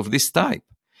propositions of this type?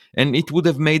 And it would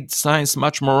have made science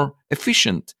much more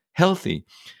efficient, healthy.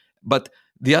 But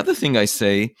the other thing I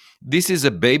say, this is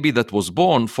a baby that was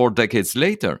born 4 decades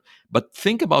later. But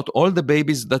think about all the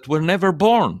babies that were never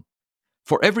born.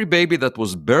 For every baby that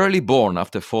was barely born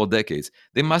after 4 decades,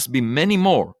 there must be many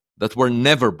more that were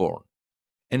never born.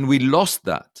 And we lost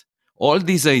that. All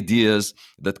these ideas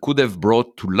that could have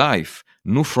brought to life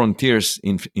new frontiers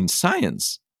in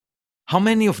science, how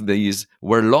many of these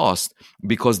were lost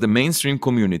because the mainstream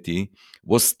community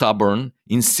was stubborn,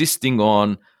 insisting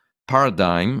on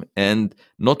paradigm and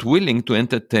not willing to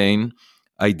entertain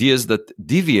ideas that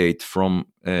deviate from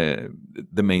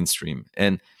the mainstream?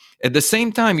 And at the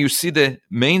same time, you see the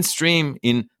mainstream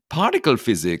in particle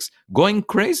physics going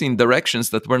crazy in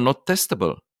directions that were not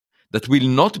testable, that will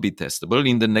not be testable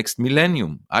in the next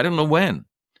millennium. I don't know when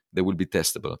they will be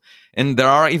testable. And there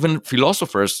are even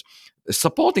philosophers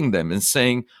supporting them and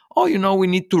saying, oh, we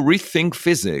need to rethink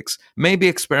physics. Maybe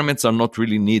experiments are not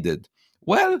really needed.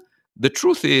 Well, the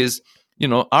truth is,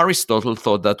 Aristotle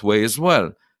thought that way as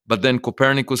well. But then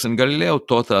Copernicus and Galileo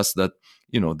taught us that,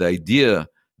 the idea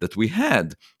that we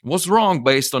had was wrong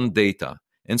based on data.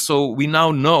 And so we now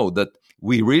know that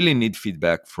we really need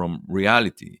feedback from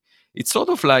reality. It's sort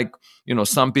of like,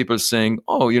 some people saying,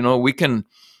 oh, we can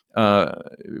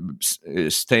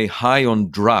stay high on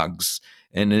drugs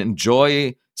and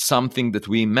enjoy something that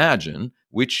we imagine,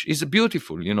 which is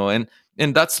beautiful,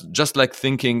 and that's just like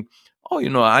thinking, oh,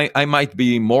 I might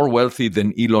be more wealthy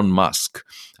than Elon Musk.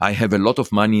 I have a lot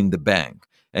of money in the bank.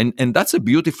 And that's a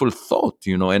beautiful thought,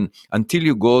 and until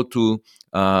you go to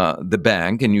the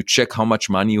bank and you check how much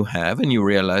money you have and you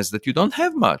realize that you don't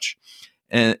have much.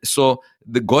 And so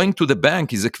the going to the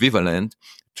bank is equivalent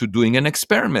to doing an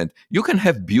experiment. You can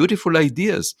have beautiful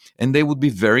ideas and they would be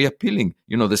very appealing.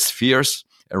 The spheres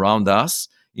around us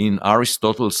in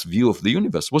Aristotle's view of the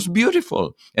universe was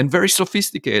beautiful and very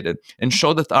sophisticated and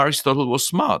showed that Aristotle was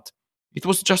smart. It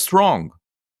was just wrong.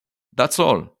 That's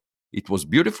all. It was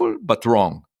beautiful, but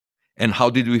wrong. And how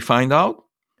did we find out?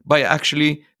 By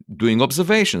actually doing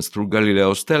observations through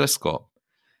Galileo's telescope.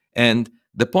 And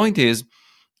the point is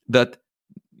that,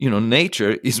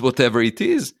 nature is whatever it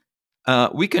is.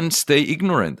 We can stay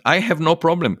ignorant. I have no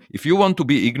problem. If you want to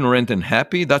be ignorant and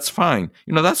happy, that's fine.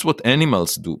 That's what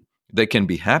animals do. They can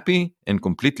be happy and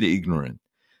completely ignorant.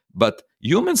 But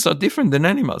humans are different than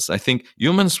animals. I think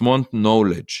humans want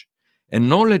knowledge. And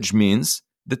knowledge means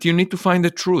that you need to find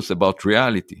the truth about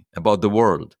reality, about the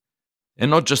world,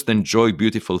 and not just enjoy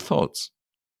beautiful thoughts.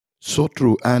 So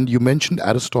true. And you mentioned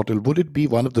Aristotle. Would it be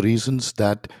one of the reasons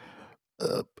that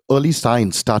early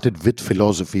science started with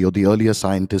philosophy, or the earlier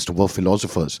scientists were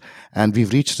philosophers, and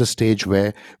we've reached a stage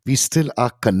where we still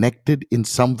are connected in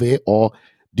some way? Or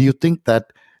do you think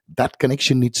that that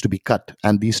connection needs to be cut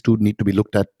and these two need to be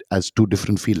looked at as two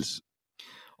different fields?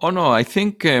 Oh, no, I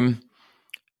think,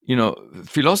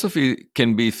 philosophy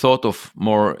can be thought of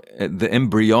more the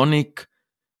embryonic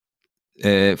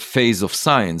phase of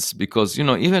science, because,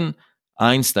 even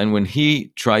Einstein, when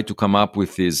he tried to come up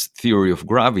with his theory of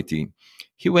gravity,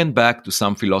 he went back to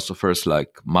some philosophers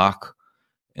like Mach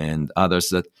and others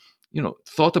that,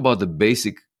 thought about the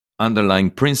basic underlying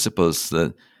principles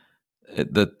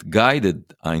that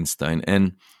guided Einstein.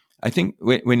 And I think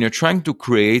when you're trying to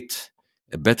create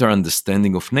a better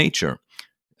understanding of nature,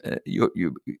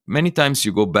 you many times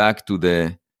you go back to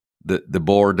the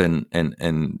board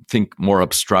and think more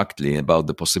abstractly about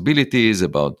the possibilities,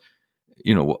 about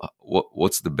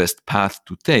what's the best path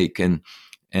to take, and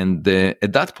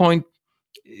at that point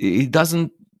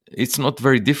it's not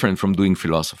very different from doing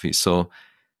philosophy. So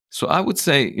I would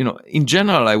say, in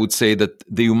general, I would say that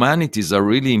the humanities are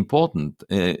really important.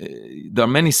 There are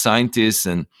many scientists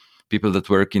and people that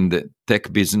work in the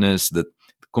tech business that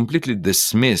completely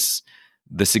dismiss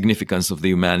the significance of the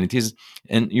humanities,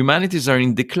 and humanities are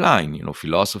in decline.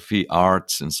 Philosophy,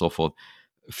 arts, and so forth.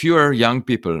 Fewer young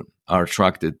people are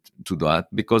attracted to that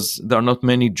because there are not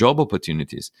many job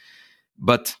opportunities.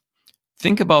 But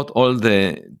think about all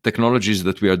the technologies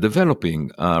that we are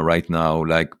developing right now,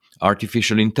 like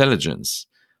artificial intelligence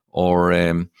or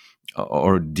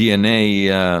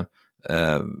DNA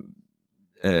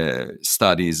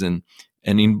studies, and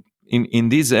in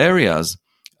these areas,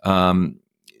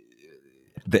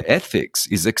 the ethics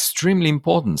is extremely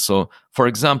important. So, for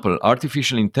example,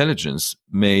 artificial intelligence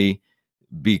may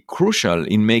be crucial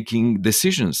in making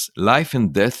decisions, life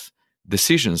and death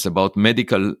decisions about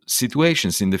medical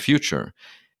situations in the future.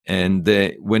 And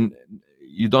when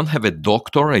you don't have a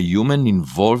doctor, a human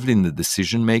involved in the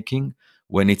decision making,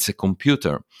 when it's a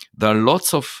computer, there are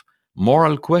lots of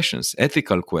moral questions,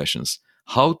 ethical questions,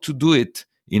 how to do it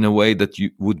in a way that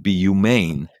would be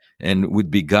humane and would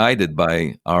be guided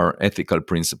by our ethical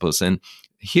principles. And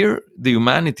here, the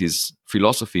humanities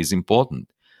philosophy is important.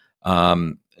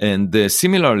 And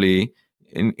similarly,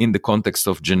 in the context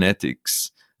of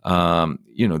genetics,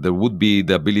 there would be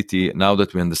the ability, now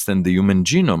that we understand the human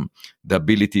genome, the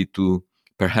ability to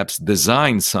perhaps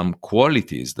design some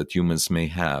qualities that humans may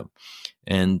have.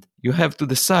 And you have to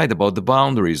decide about the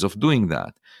boundaries of doing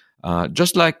that.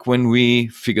 Just like when we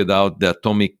figured out the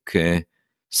atomic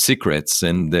secrets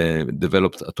and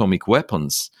developed atomic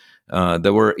weapons,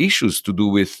 there were issues to do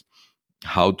with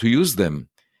how to use them.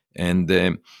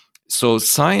 And so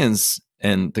science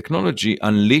and technology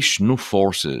unleash new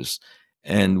forces,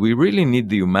 and we really need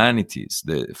the humanities,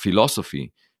 the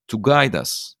philosophy, to guide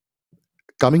us.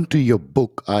 Coming to your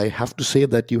book, I have to say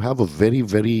that you have a very,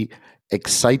 very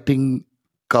exciting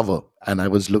cover. And I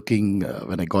was looking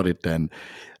when I got it, and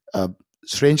uh,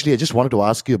 strangely, I just wanted to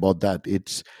ask you about that.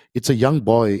 It's a young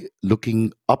boy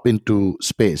looking up into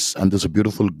space, and there's a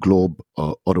beautiful globe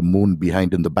or a moon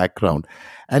behind in the background.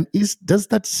 And does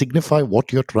that signify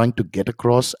what you're trying to get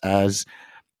across? As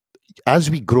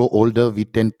we grow older, we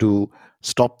tend to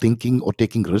stop thinking or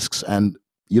taking risks, and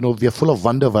we are full of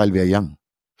wonder while we are young.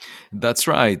 That's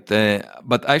right.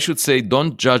 But I should say,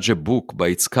 don't judge a book by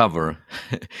its cover.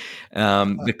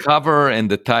 The cover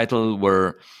and the title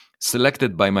were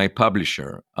selected by my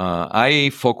publisher.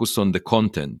 I focus on the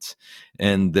content.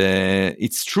 And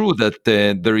it's true that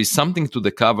there is something to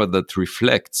the cover that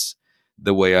reflects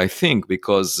the way I think,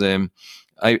 because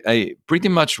I pretty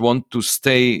much want to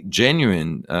stay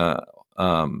genuine,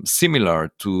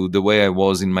 similar to the way I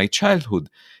was in my childhood.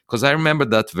 because I remember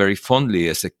that very fondly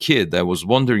as a kid. I was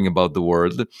wondering about the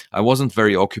world. I wasn't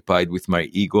very occupied with my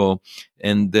ego,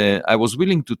 and I was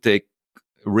willing to take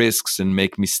risks and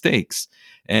make mistakes.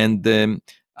 And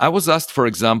I was asked, for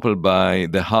example, by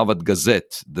the Harvard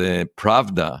Gazette, the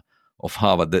Pravda of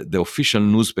Harvard, the official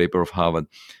newspaper of Harvard,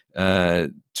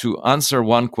 to answer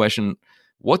one question: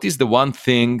 what is the one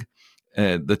thing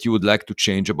that you would like to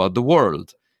change about the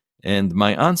world? And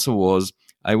my answer was,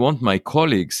 I want my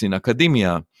colleagues in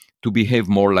academia to behave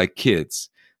more like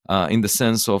kids, in the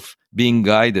sense of being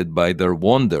guided by their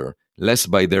wonder, less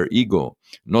by their ego,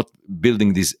 not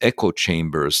building these echo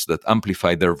chambers that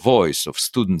amplify their voice of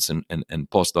students and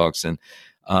postdocs, and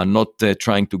not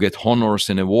trying to get honors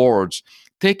and awards,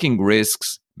 taking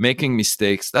risks, making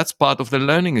mistakes. That's part of the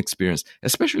learning experience,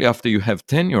 especially after you have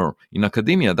tenure in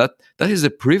academia. That is a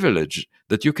privilege,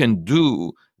 that you can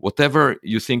do whatever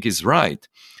you think is right,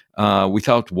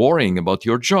 without worrying about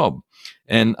your job.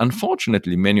 And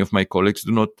unfortunately, many of my colleagues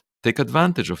do not take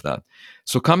advantage of that.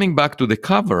 So coming back to the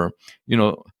cover,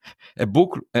 a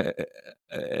book,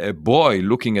 a boy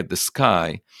looking at the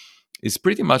sky, is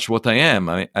pretty much what I am.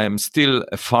 I am still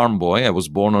a farm boy. I was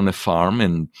born on a farm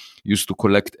and used to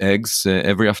collect eggs.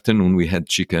 Every afternoon we had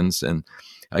chickens, and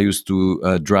I used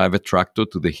to drive a tractor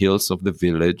to the hills of the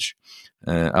village.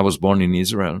 I was born in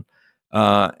Israel.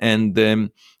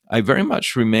 And I very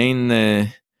much remain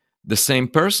the same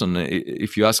person.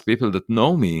 If you ask people that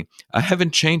know me, I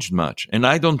haven't changed much, and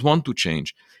I don't want to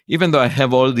change. Even though I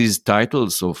have all these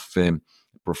titles of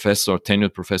professor,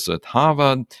 tenured professor at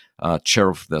Harvard, chair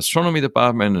of the astronomy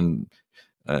department,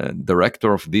 and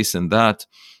director of this and that.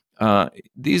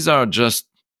 These are just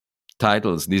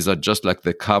titles. These are just like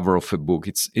the cover of a book.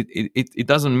 It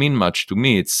doesn't mean much to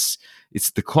me. It's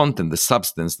the content, the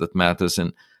substance that matters.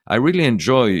 And I really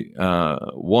enjoy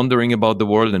wondering about the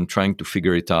world and trying to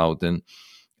figure it out. And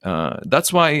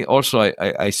that's why also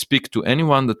I speak to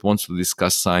anyone that wants to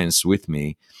discuss science with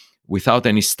me without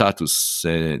any status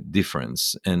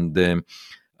difference. And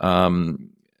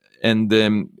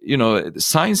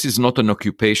science is not an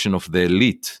occupation of the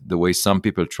elite, the way some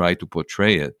people try to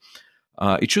portray it.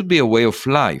 It should be a way of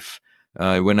life.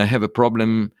 When I have a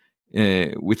problem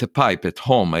with a pipe at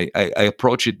home, I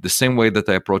approach it the same way that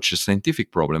I approach a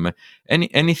scientific problem.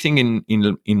 Anything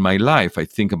in my life, I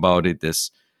think about it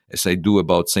as I do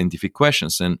about scientific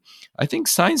questions. And I think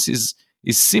science is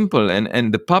simple,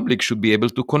 and the public should be able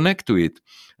to connect to it.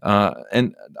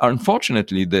 And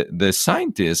unfortunately, the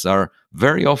scientists are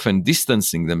very often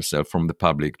distancing themselves from the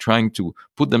public, trying to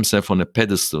put themselves on a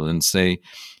pedestal and say,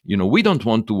 we don't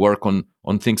want to work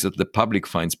on things that the public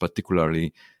finds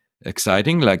particularly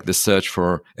exciting, like the search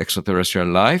for extraterrestrial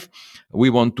life.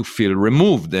 We want to feel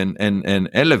removed and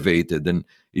elevated, and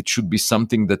it should be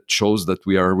something that shows that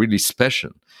we are really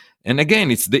special. And again,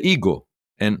 it's the ego.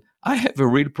 And I have a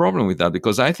real problem with that,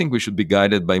 because I think we should be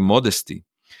guided by modesty.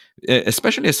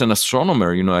 Especially as an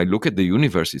astronomer, I look at the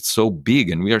universe, it's so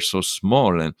big and we are so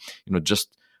small, and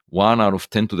just 1 out of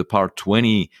 10 to the power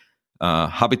 20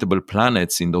 habitable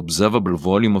planets in the observable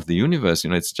volume of the universe.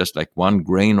 It's just like one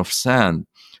grain of sand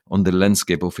on the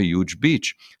landscape of a huge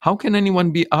beach. How can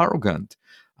anyone be arrogant?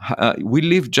 We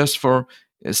live just for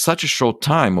such a short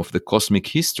time of the cosmic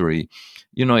history.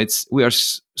 We are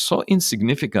so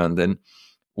insignificant, and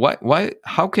why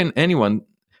how can anyone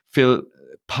feel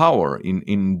power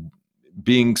in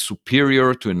being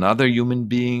superior to another human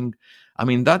being? I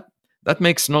mean, that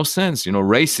makes no sense.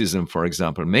 Racism, for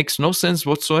example, makes no sense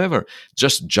whatsoever.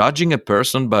 Just judging a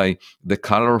person by the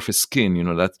color of his skin,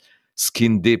 that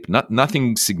skin deep,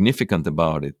 nothing significant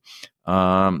about it.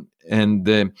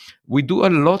 And we do a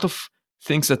lot of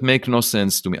things that make no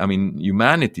sense to me. I mean,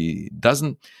 humanity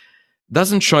doesn't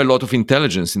show a lot of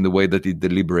intelligence in the way that it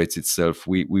deliberates itself.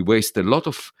 We waste a lot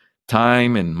of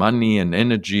time and money and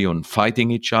energy on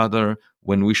fighting each other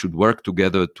when we should work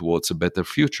together towards a better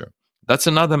future. That's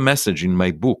another message in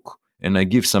my book, and I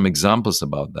give some examples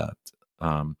about that.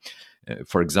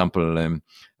 For example,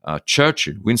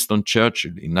 Winston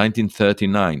Churchill, in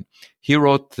 1939, he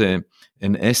wrote an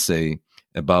essay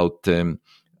about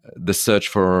the search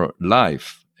for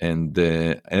life and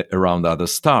around other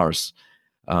stars.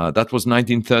 That was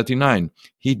 1939.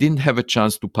 He didn't have a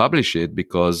chance to publish it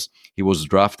because he was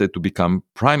drafted to become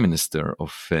prime minister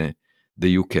of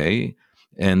the UK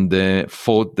and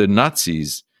fought the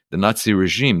Nazi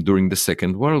regime during the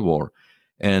Second World War.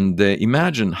 And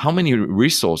imagine how many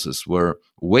resources were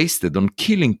wasted on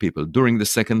killing people during the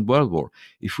Second World War.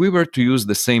 If we were to use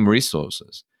the same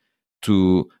resources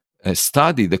to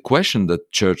study the question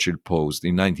that Churchill posed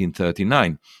in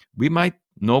 1939, we might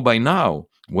know by now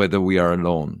whether we are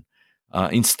alone.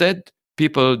 Instead,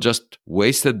 people just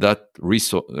wasted that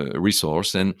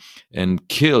resource and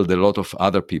killed a lot of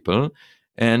other people,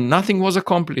 and nothing was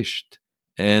accomplished.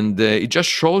 And it just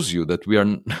shows you that we are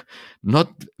not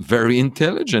very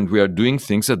intelligent. We are doing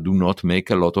things that do not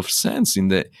make a lot of sense in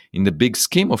the big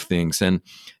scheme of things.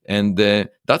 And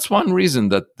that's one reason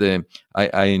that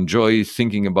I enjoy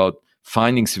thinking about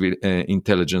finding civil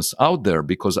intelligence out there,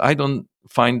 because I don't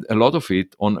find a lot of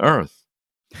it on Earth.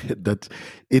 That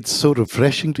it's so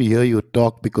refreshing to hear you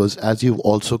talk, because as you've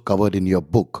also covered in your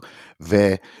book,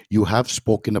 where you have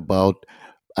spoken about,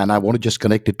 and I want to just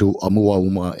connect it to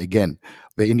Oumuamua again,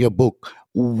 where in your book,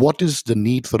 what is the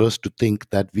need for us to think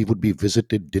that we would be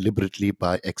visited deliberately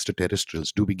by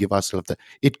extraterrestrials? Do we give ourselves that?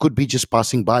 It could be just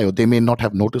passing by, or they may not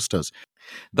have noticed us.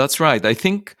 That's right. I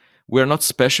think we're not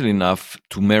special enough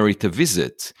to merit a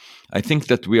visit. I think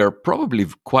that we are probably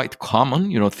quite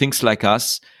common. Things like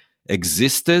us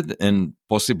existed and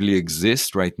possibly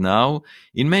exist right now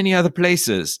in many other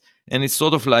places. And it's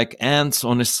sort of like ants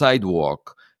on a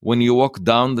sidewalk. When you walk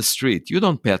down the street, you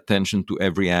don't pay attention to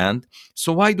every ant.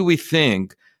 So why do we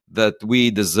think that we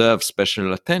deserve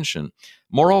special attention?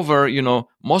 Moreover,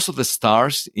 most of the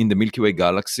stars in the Milky Way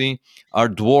galaxy are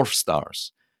dwarf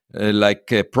stars.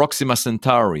 Like Proxima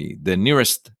Centauri, the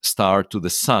nearest star to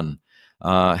the sun,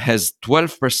 has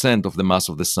 12% of the mass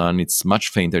of the sun. It's much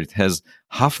fainter. It has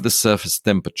half the surface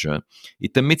temperature.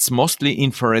 It emits mostly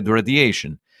infrared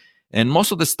radiation. And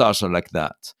most of the stars are like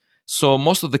that. So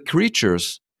most of the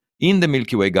creatures in the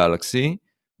Milky Way galaxy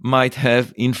might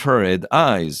have infrared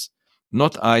eyes,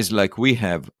 not eyes like we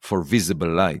have for visible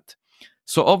light.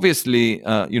 So obviously,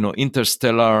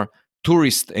 interstellar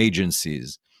tourist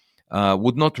agencies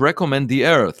would not recommend the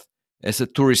Earth as a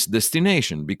tourist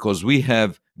destination, because we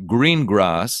have green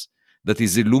grass that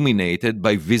is illuminated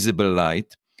by visible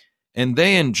light, and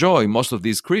most of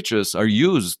these creatures are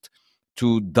used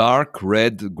to dark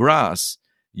red grass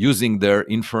using their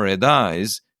infrared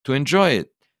eyes to enjoy it.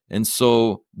 And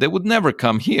so they would never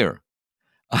come here.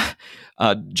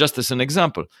 Just as an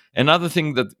example. Another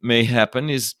thing that may happen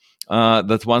is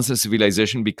that once a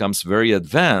civilization becomes very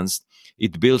advanced,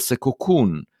 it builds a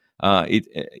cocoon.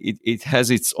 It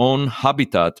has its own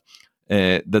habitat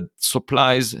that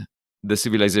supplies the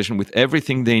civilization with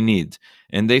everything they need,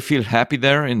 and they feel happy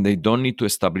there, and they don't need to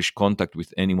establish contact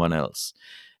with anyone else.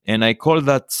 And I call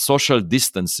that social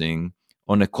distancing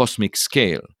on a cosmic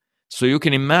scale. So you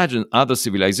can imagine other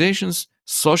civilizations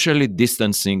socially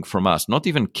distancing from us, not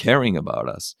even caring about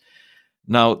us.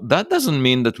 Now, that doesn't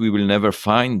mean that we will never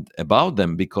find about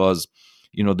them, because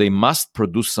they must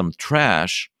produce some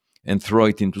trash and throw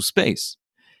it into space.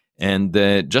 And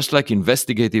just like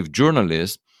investigative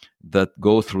journalists that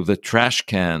go through the trash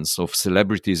cans of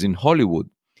celebrities in Hollywood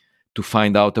to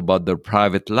find out about their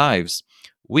private lives,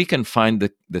 we can find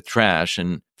the trash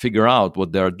and figure out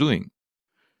what they are doing.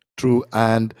 True.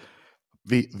 And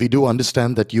we do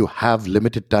understand that you have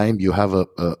limited time. You have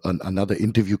another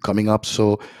interview coming up.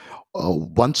 So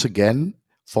once again,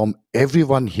 from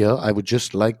everyone here, I would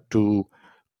just like to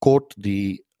quote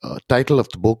the title of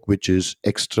the book, which is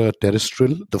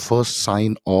Extraterrestrial, the First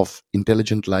Sign of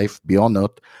Intelligent Life Beyond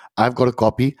Earth. I've got a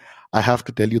copy. I have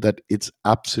to tell you that it's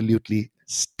absolutely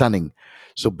stunning.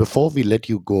 So before we let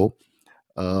you go,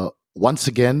 once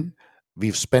again,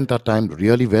 we've spent our time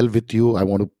really well with you. I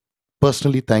want to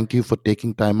personally thank you for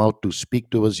taking time out to speak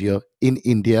to us here in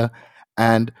India.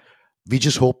 And we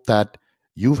just hope that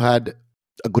you've had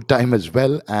a good time as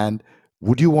well. And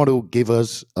would you want to give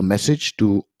us a message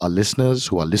to our listeners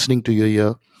who are listening to you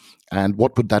here? And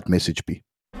what would that message be?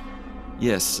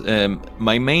 Yes,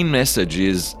 my main message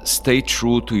is stay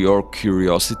true to your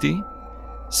curiosity,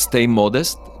 stay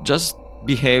modest, just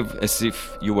behave as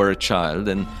if you were a child,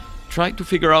 and try to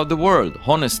figure out the world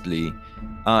honestly,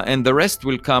 and the rest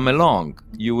will come along.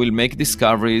 You will make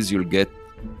discoveries, you'll get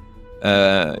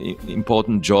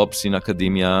important jobs in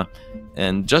academia,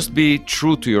 and just be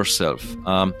true to yourself.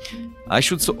 I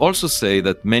should also say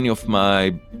that many of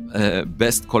my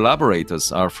best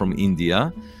collaborators are from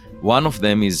India. One of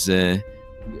them is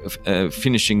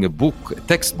finishing a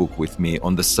textbook with me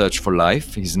on the search for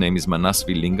life. His name is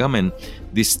Manasvi Lingam, and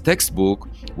this textbook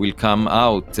will come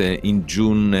out in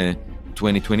June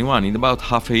 2021, in about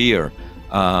half a year,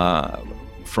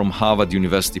 from Harvard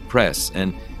University Press.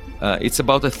 And it's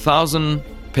about 1,000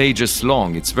 pages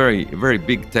long. It's very, very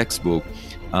big textbook.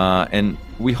 And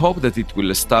we hope that it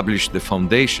will establish the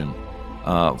foundation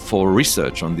for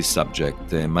research on this subject.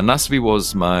 Manasvi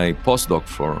was my postdoc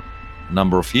for a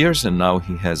number of years, and now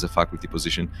he has a faculty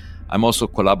position. I'm also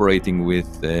collaborating with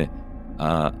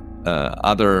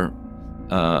other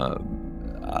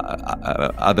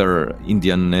other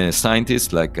Indian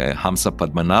scientists like Hamsa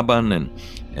Padmanabhan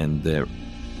and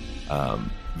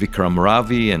Vikram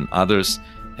Ravi and others.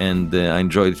 And I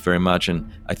enjoyed it very much. And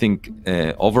I think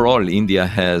overall, India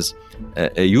has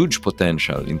a huge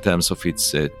potential in terms of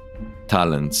its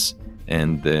talents.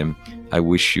 And I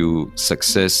wish you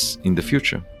success in the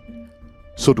future.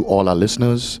 So, to all our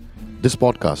listeners, this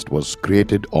podcast was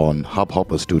created on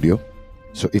Hubhopper Studio.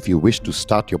 So, if you wish to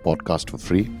start your podcast for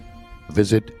free,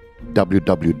 visit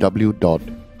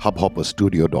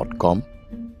www.hubhopperstudio.com.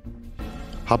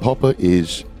 Hubhopper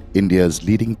is India's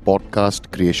leading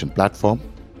podcast creation platform,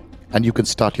 and you can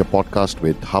start your podcast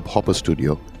with Hubhopper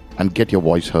Studio and get your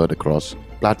voice heard across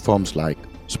platforms like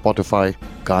Spotify,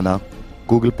 Gaana,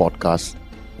 Google Podcasts,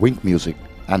 Wink Music,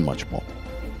 and much more.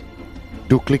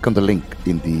 Do click on the link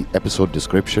in the episode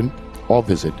description or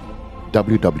visit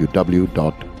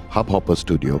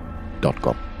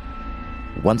www.hubhopperstudio.com.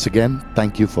 Once again,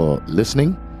 thank you for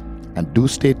listening, and do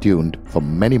stay tuned for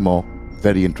many more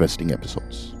very interesting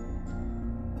episodes.